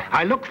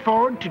 I look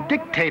forward to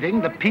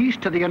dictating the peace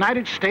to the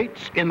United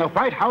States in the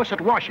White House at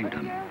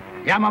Washington.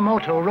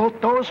 Yamamoto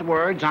wrote those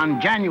words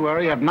on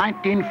January of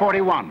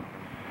 1941.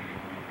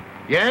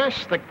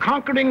 Yes, the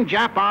conquering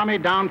Jap army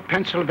down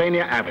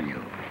Pennsylvania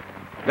Avenue.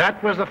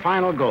 That was the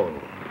final goal.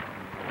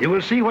 You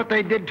will see what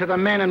they did to the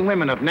men and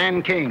women of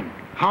Nanking,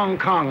 Hong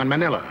Kong, and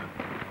Manila.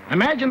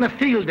 Imagine the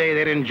field day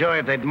they'd enjoy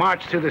if they'd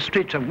marched through the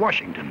streets of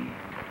Washington.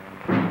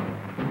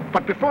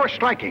 But before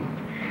striking,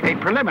 a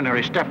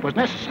preliminary step was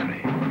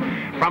necessary.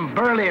 From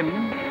Berlin,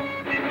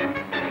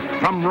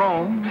 from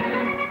Rome,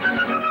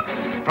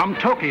 from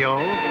Tokyo,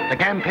 the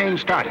campaign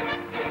started.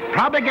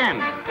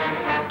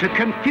 Propaganda to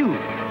confuse,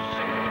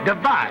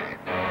 divide,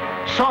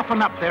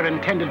 soften up their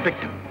intended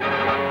victim.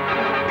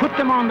 Put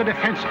them on the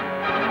defensive.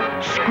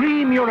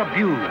 Scream you're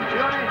abused.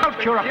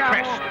 Shout you're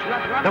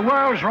oppressed. The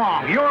world's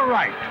wrong. You're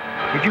right.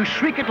 If you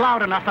shriek it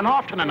loud enough and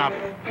often enough,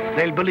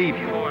 they'll believe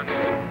you.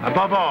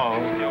 Above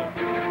all,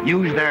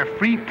 use their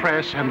free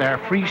press and their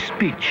free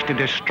speech to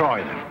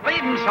destroy them.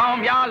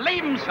 Lebensraum, ja,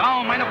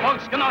 Lebensraum, meine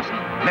Volksgenossen.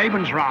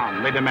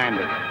 Lebensraum, they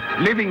demanded.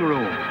 Living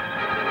room.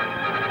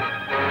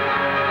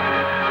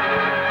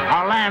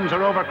 Our lands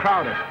are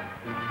overcrowded.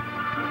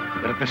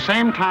 But at the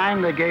same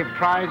time, they gave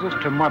prizes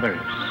to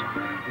mothers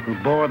who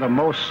bore the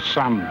most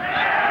sons.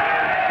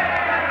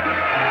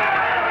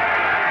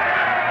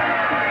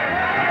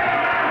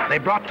 They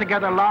brought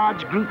together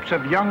large groups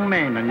of young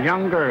men and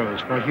young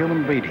girls for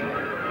human breeding.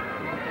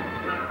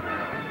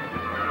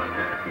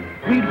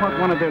 Read what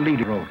one of their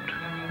leaders wrote.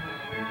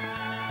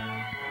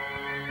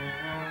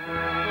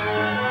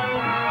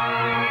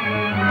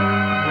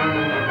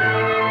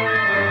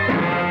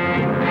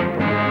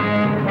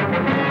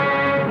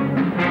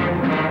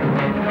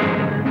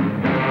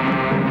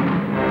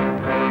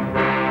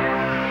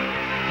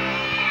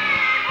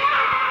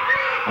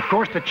 Of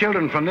course, the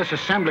children from this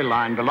assembly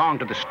line belong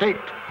to the state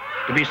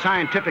to be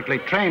scientifically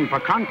trained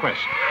for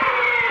conquest.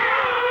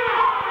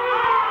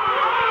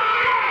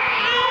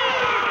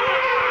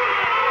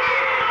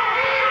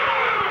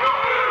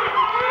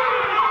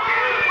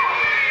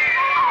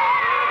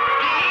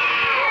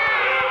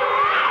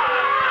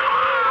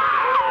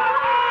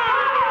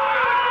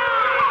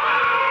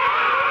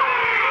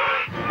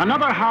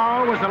 Another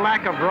howl was the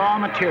lack of raw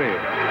material.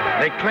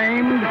 They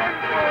claimed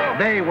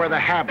they were the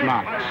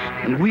have-nots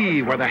and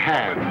we were the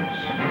haves.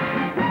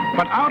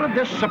 But out of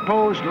this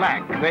supposed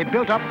lack, they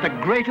built up the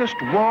greatest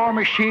war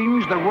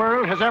machines the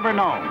world has ever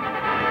known.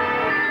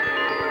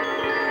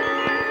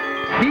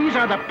 These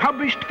are the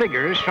published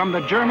figures from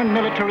the German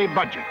military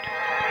budget.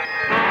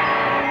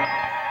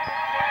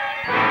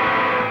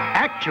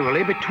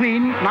 Actually,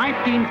 between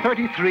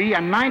 1933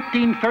 and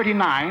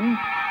 1939,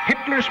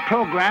 Hitler's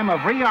program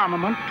of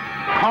rearmament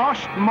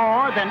cost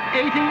more than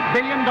 $80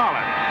 billion.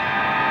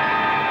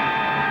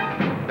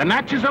 The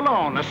Nazis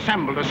alone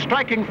assembled a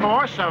striking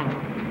force of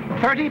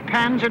 30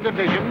 panzer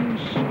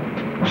divisions,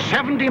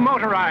 70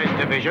 motorized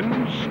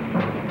divisions,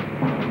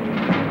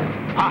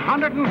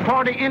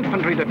 140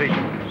 infantry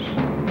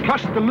divisions,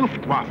 plus the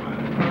Luftwaffe,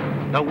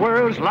 the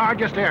world's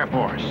largest air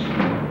force.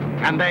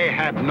 And they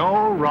had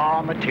no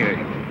raw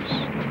materials.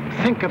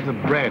 Think of the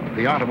bread,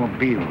 the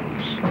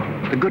automobiles,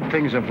 the good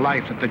things of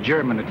life that the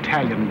German,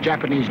 Italian,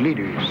 Japanese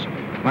leaders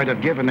might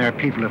have given their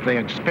people if they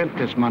had spent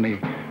this money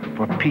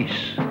for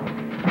peace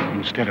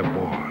instead of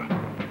war.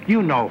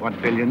 You know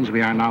what billions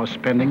we are now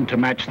spending to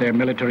match their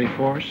military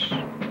force?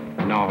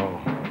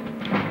 No,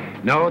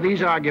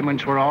 these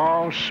arguments were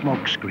all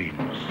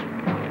smokescreens.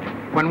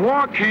 When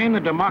war came, the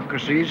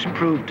democracies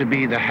proved to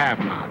be the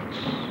have-nots,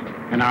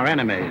 and our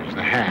enemies,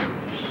 the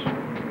haves.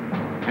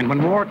 And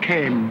when war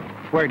came,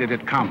 where did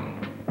it come?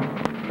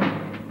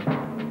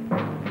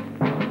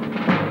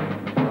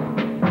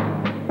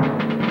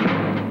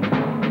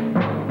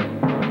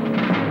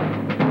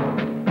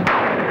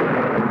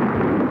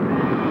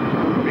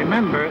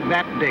 Remember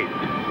that date,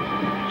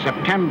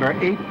 September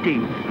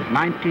 18th,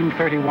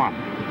 1931,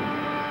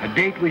 a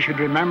date we should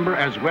remember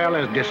as well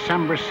as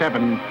December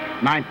 7,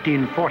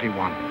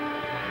 1941.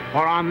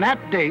 For on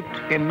that date,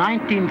 in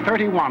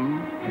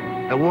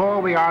 1931, the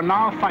war we are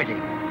now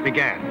fighting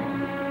began.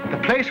 The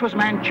place was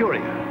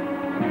Manchuria,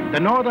 the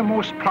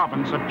northernmost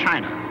province of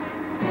China,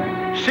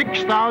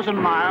 6,000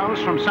 miles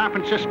from San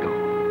Francisco.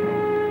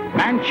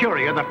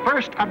 Manchuria, the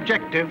first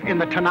objective in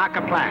the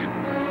Tanaka Plan.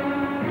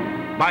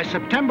 By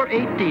September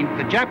 18th,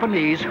 the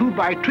Japanese, who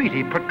by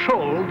treaty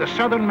patrolled the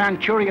southern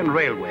Manchurian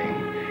Railway,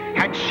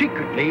 had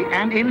secretly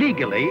and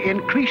illegally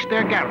increased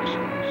their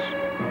garrisons.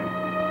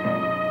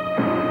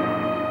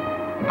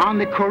 On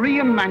the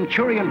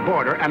Korean-Manchurian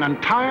border, an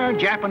entire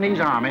Japanese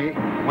army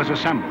was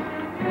assembled,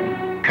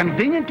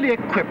 conveniently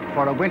equipped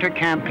for a winter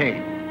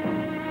campaign.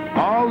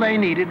 All they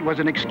needed was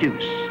an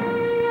excuse.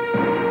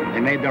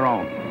 They made their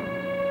own.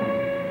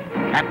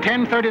 At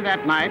 10:30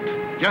 that night,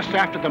 just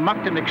after the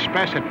Mukden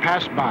Express had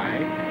passed by,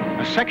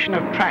 a section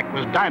of track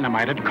was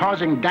dynamited,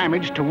 causing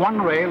damage to one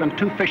rail and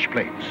 2 fish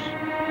plates.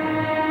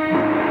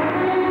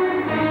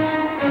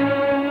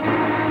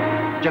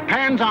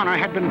 Japan's honor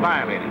had been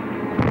violated.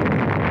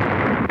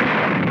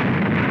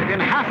 Within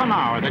half an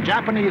hour, the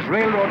Japanese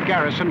railroad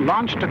garrison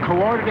launched a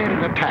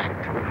coordinated attack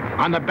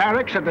on the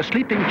barracks of the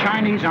sleeping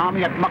Chinese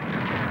army at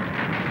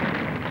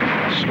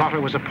Mukden. The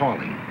slaughter was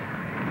appalling.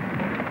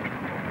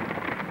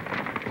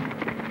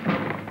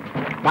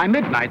 By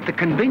midnight, the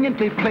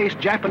conveniently placed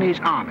Japanese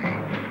army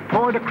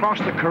poured across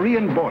the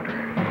Korean border,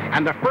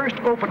 and the first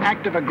open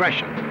act of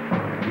aggression,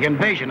 the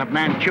invasion of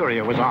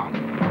Manchuria, was on.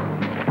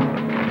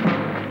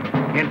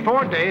 In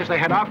 4 days, they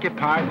had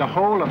occupied the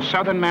whole of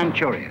southern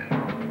Manchuria,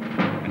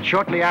 and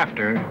shortly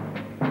after,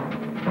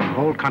 the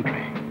whole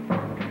country.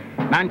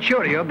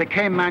 Manchuria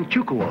became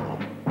Manchukuo,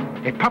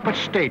 a puppet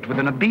state with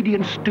an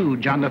obedient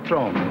stooge on the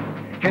throne,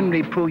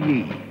 Henry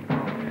Puyi,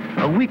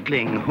 a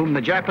weakling whom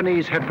the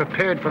Japanese had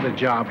prepared for the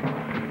job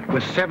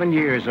with 7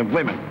 years of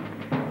women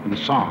and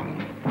song.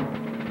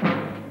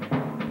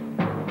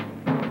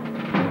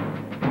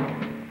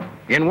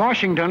 In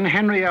Washington,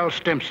 Henry L.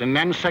 Stimson,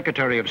 then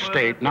Secretary of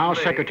State, now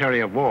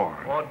Secretary of War,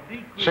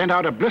 sent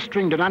out a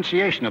blistering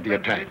denunciation of the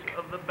attack.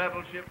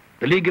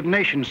 The League of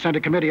Nations sent a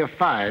committee of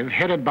 5,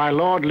 headed by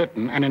Lord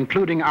Lytton and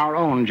including our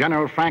own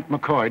General Frank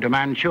McCoy, to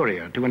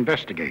Manchuria to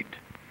investigate.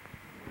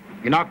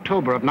 In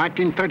October of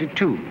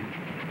 1932,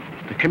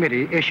 the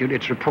committee issued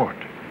its report.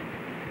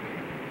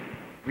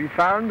 We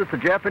found that the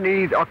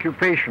Japanese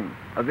occupation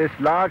of this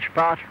large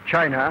part of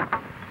China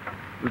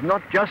was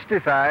not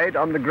justified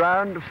on the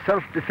ground of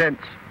self-defense,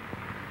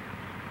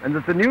 and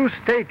that the new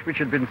state which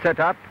had been set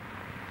up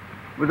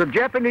was a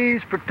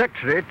Japanese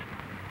protectorate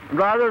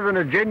rather than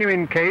a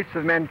genuine case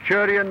of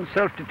Manchurian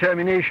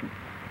self-determination.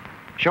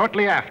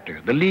 Shortly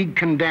after, the League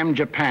condemned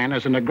Japan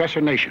as an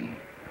aggressor nation.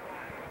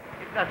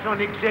 À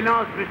son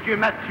Excellence, Monsieur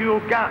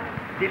Matsuoka,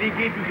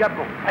 délégué du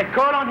Japon. I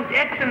call on His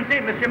Excellency,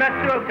 Monsieur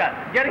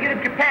Matsuoka, delegate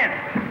of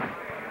Japan.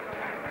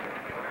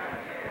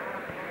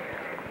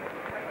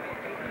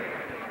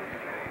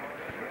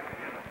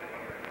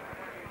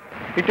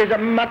 It is a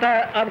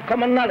matter of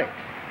common knowledge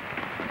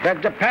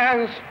that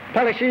Japan's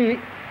policy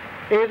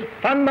is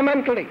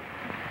fundamentally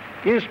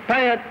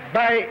inspired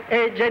by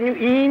a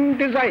genuine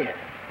desire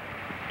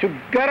to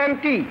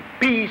guarantee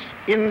peace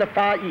in the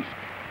Far East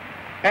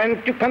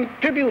and to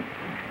contribute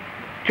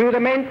to the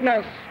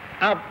maintenance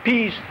of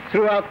peace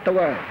throughout the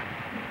world.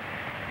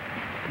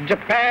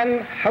 Japan,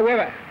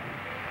 however,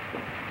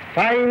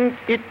 finds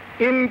it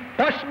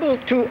impossible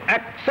to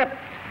accept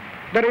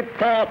the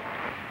report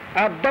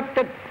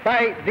adopted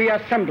by the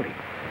Assembly.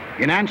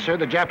 In answer,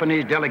 the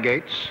Japanese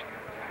delegates,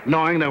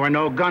 knowing there were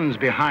no guns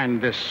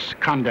behind this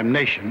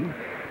condemnation,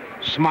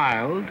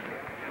 smiled,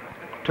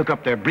 took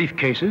up their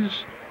briefcases,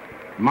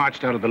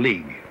 marched out of the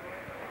League.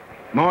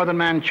 More than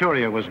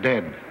Manchuria was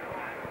dead.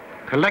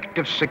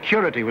 Collective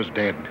security was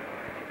dead.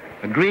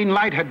 The green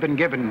light had been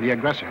given the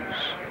aggressors.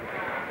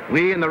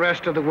 We and the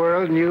rest of the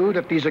world knew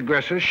that these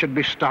aggressors should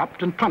be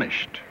stopped and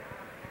punished.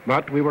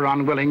 But we were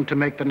unwilling to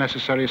make the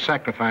necessary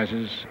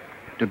sacrifices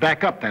to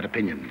back up that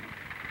opinion.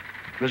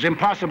 It was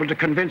impossible to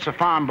convince a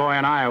farm boy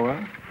in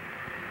Iowa,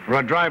 or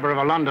a driver of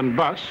a London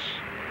bus,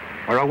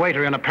 or a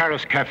waiter in a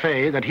Paris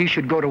cafe that he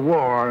should go to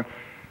war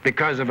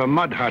because of a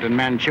mud hut in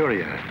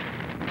Manchuria.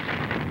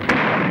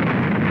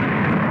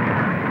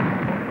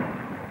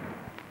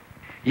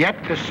 Yet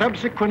the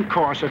subsequent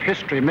course of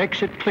history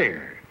makes it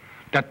clear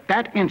that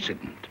that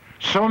incident,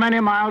 so many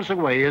miles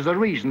away, is the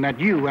reason that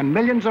you and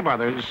millions of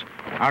others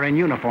are in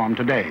uniform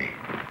today.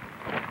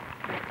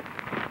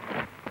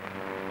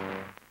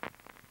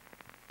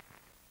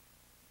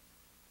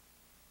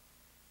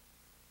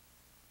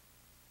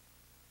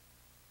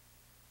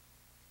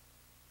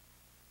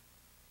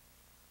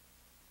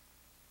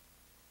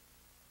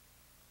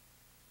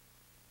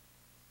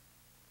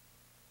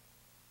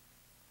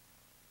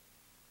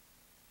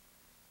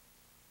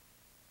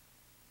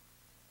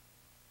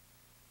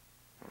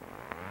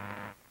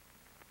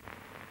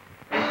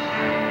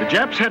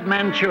 Japs had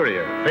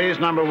Manchuria. Phase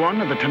number 1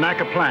 of the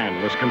Tanaka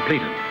Plan was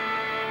completed.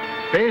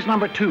 Phase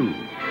number 2,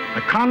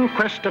 the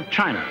conquest of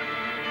China.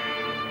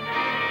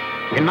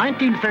 In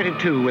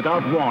 1932,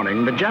 without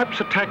warning, the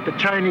Japs attacked the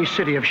Chinese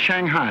city of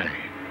Shanghai.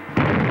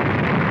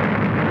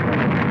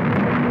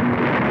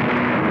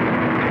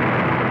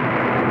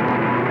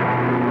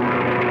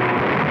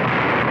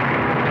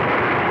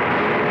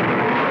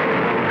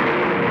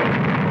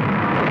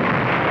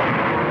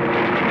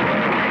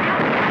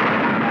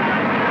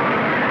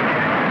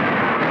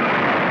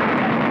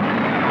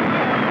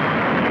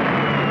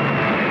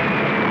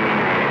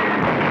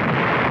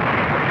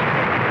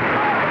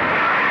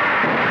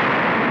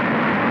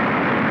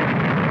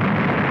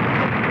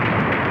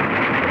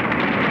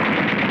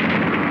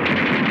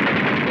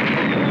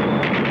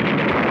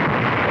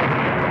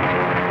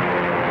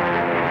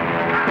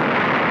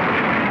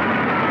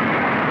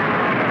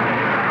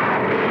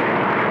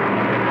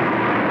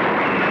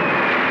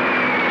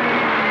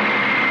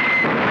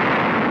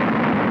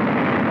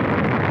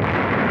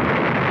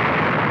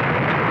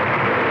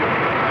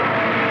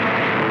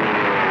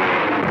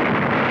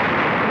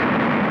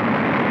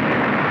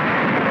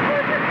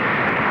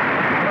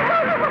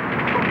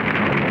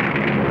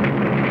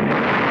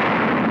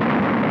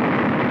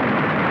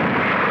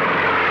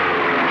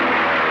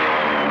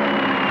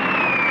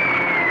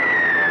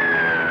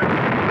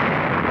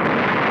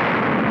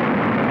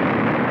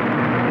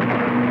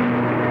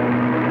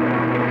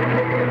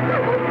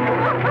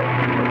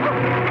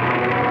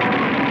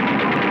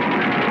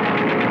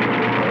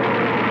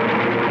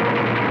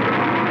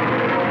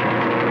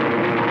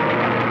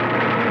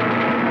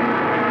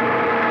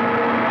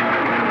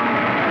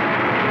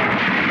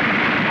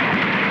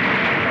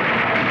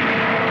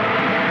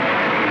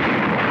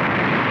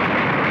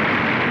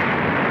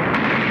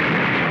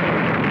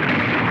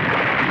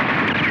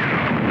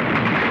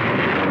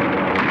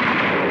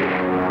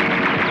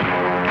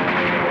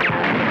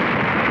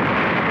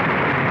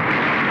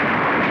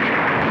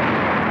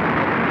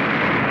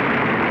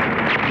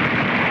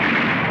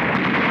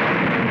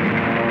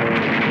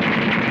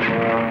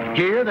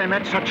 Here they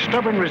met such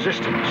stubborn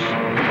resistance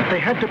that they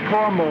had to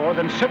pour more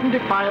than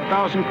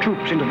 75,000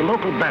 troops into the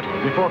local battle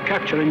before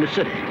capturing the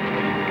city.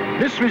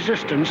 This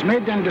resistance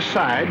made them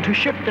decide to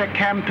shift their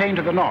campaign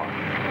to the north.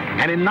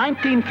 And in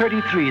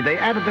 1933, they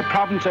added the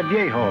province of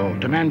Yeho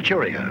to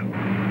Manchuria.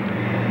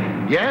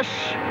 Yes,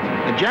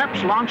 the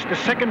Japs launched the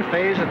second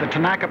phase of the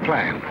Tanaka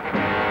Plan,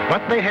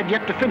 but they had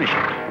yet to finish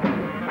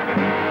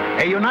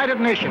it. A united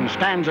nation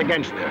stands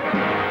against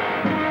them.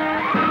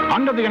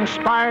 Under the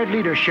inspired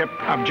leadership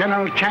of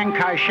General Chiang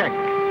Kai-shek,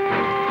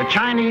 the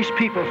Chinese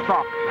people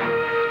fought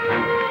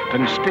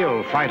and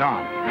still fight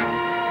on.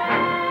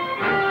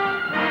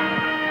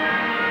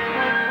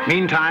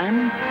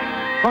 Meantime,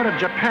 what of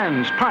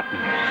Japan's partners?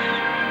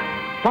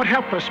 What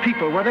helpless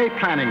people were they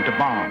planning to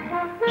bomb,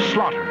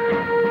 slaughter,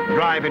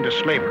 drive into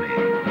slavery?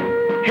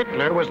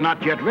 Hitler was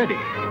not yet ready,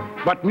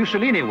 but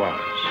Mussolini was.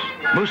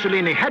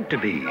 Mussolini had to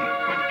be.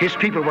 His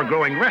people were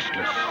growing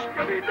restless.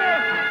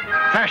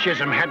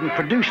 Fascism hadn't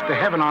produced the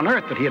heaven on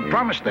earth that he had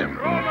promised them.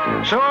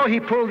 So he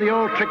pulled the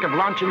old trick of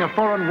launching a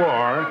foreign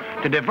war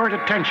to divert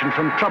attention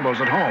from troubles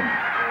at home.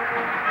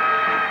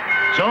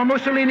 So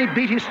Mussolini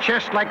beat his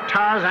chest like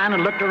Tarzan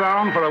and looked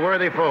around for a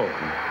worthy foe.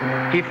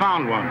 He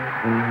found one,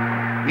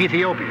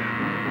 Ethiopia.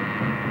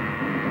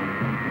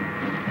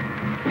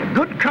 A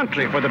good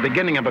country for the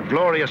beginning of a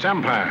glorious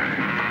empire.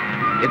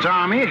 Its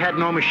army had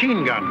no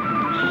machine guns.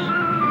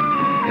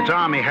 Its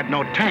army had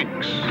no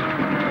tanks.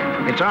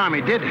 Its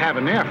army did have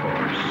an air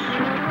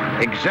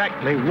force.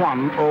 Exactly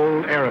one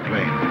old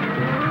airplane.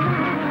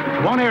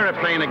 One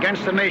airplane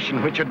against a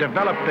nation which had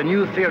developed a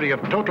new theory of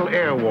total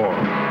air war.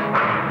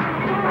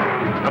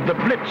 Of the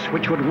blitz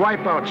which would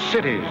wipe out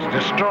cities,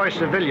 destroy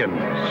civilians,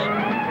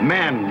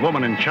 man,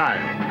 woman, and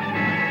child.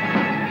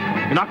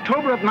 In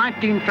October of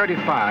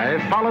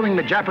 1935, following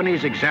the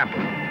Japanese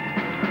example,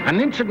 an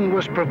incident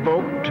was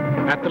provoked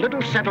at the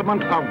little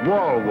settlement of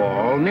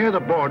Wal near the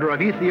border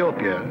of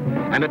Ethiopia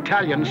and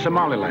Italian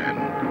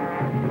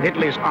Somaliland.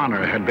 Italy's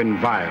honor had been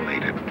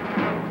violated.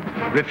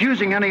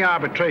 Refusing any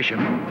arbitration,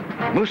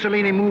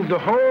 Mussolini moved the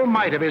whole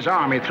might of his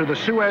army through the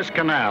Suez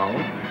Canal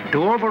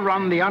to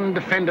overrun the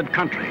undefended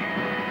country.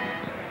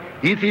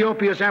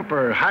 Ethiopia's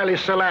emperor, Haile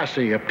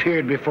Selassie,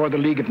 appeared before the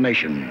League of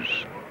Nations.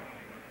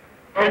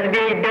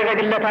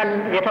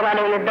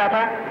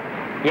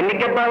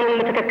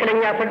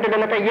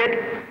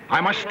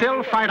 I must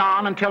still fight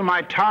on until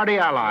my tardy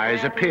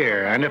allies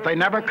appear, and if they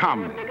never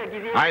come,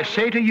 I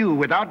say to you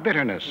without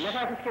bitterness,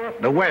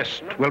 the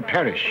West will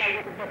perish.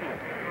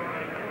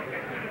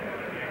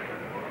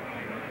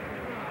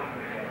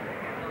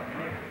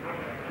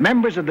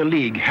 Members of the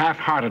League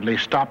half-heartedly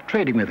stopped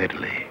trading with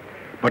Italy,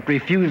 but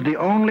refused the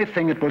only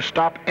thing that will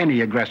stop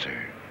any aggressor: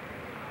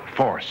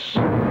 force.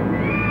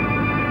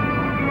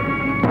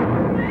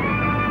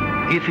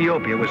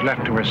 Ethiopia was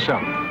left to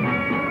herself.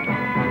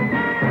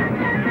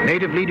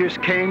 Native leaders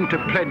came to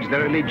pledge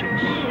their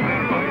allegiance.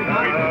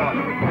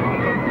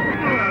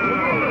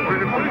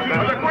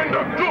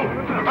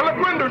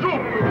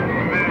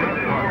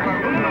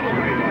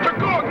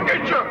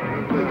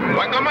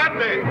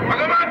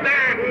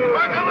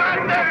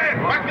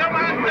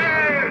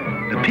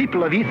 The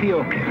people of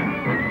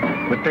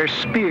Ethiopia, with their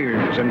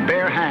spears and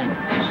bare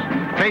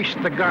hands,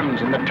 faced the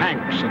guns and the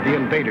tanks of the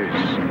invaders,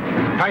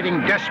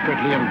 fighting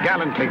desperately and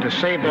gallantly to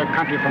save their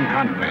country from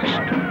conquest.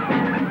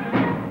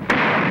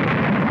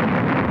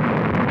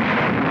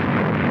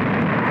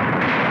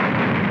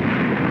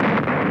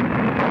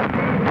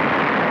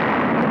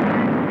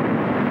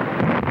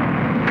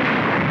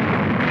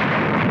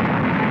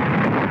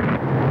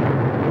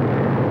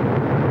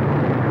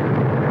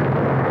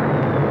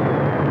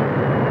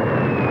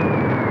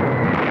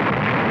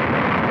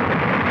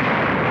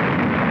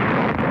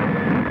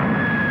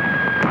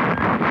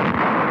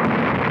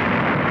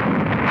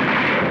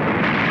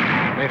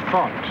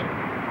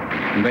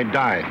 And they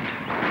died.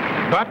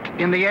 But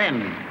in the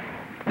end,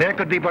 there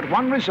could be but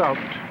one result.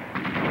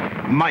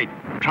 Might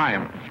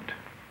triumphed.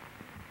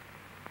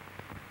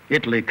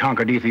 Italy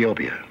conquered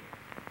Ethiopia.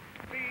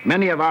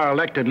 Many of our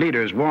elected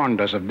leaders warned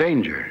us of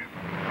danger.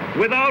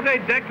 Without a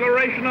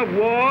declaration of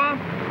war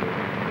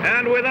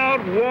and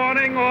without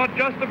warning or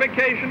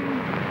justification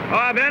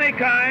of any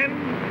kind,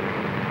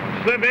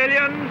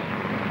 civilians,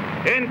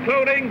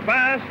 including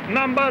vast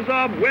numbers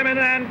of women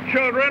and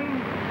children,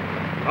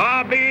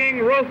 are being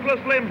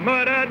ruthlessly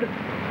murdered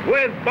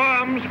with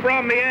bombs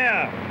from the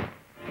air.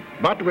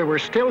 But we were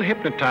still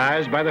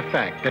hypnotized by the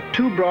fact that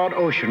two broad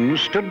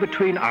oceans stood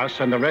between us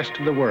and the rest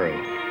of the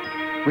world.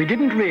 We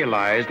didn't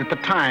realize that the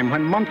time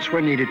when months were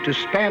needed to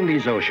span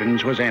these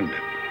oceans was ended,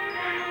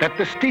 that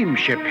the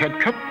steamship had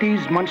cut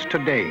these months to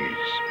days,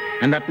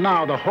 and that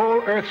now the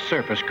whole Earth's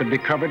surface could be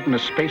covered in a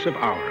space of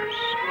hours.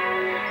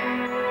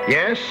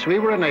 Yes, we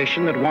were a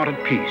nation that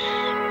wanted peace.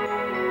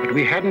 But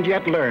we hadn't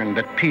yet learned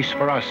that peace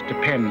for us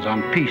depends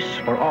on peace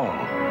for all.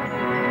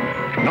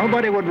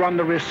 Nobody would run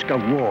the risk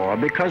of war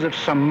because of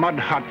some mud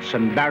huts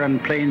and barren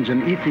plains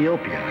in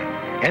Ethiopia,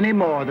 any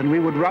more than we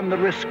would run the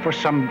risk for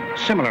some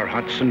similar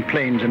huts and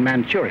plains in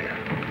Manchuria.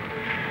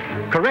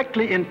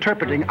 Correctly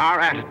interpreting our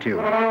attitude,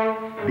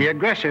 the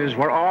aggressors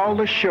were all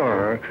the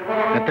surer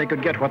that they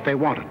could get what they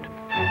wanted.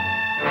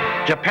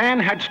 Japan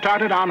had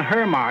started on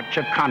her march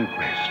of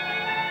conquest.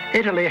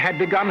 Italy had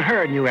begun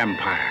her new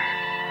empire.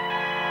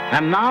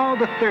 And now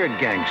the third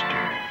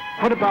gangster.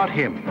 What about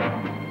him?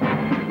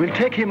 We'll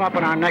take him up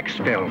in our next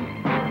film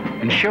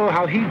and show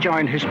how he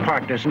joined his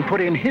partners and put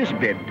in his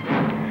bid.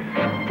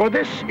 For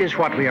this is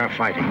what we are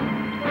fighting.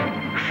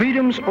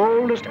 Freedom's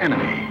oldest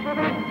enemy.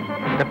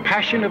 The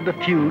passion of the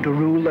few to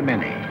rule the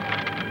many.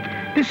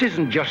 This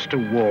isn't just a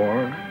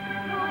war.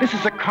 This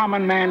is a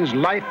common man's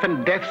life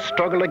and death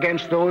struggle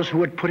against those who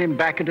would put him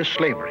back into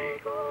slavery.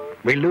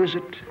 We lose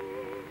it,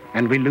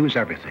 and we lose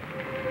everything.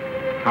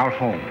 Our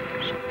homes.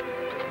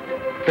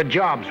 The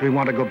jobs we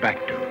want to go back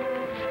to.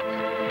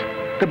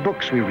 the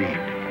books we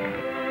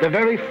read, the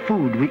very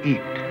food we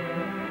eat,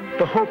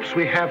 the hopes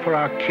we have for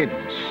our kids,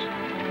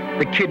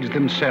 the kids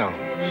themselves.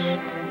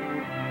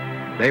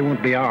 They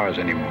won't be ours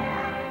anymore.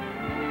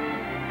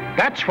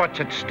 That's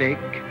what's at stake.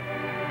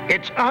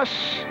 It's us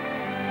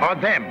or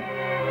them.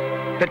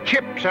 The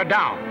chips are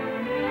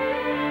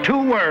down.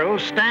 Two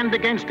worlds stand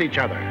against each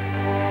other.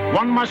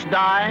 One must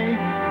die,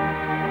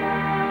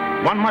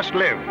 one must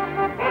live.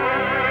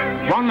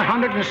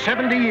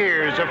 170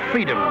 years of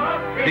freedom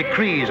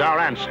decrees our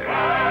answer.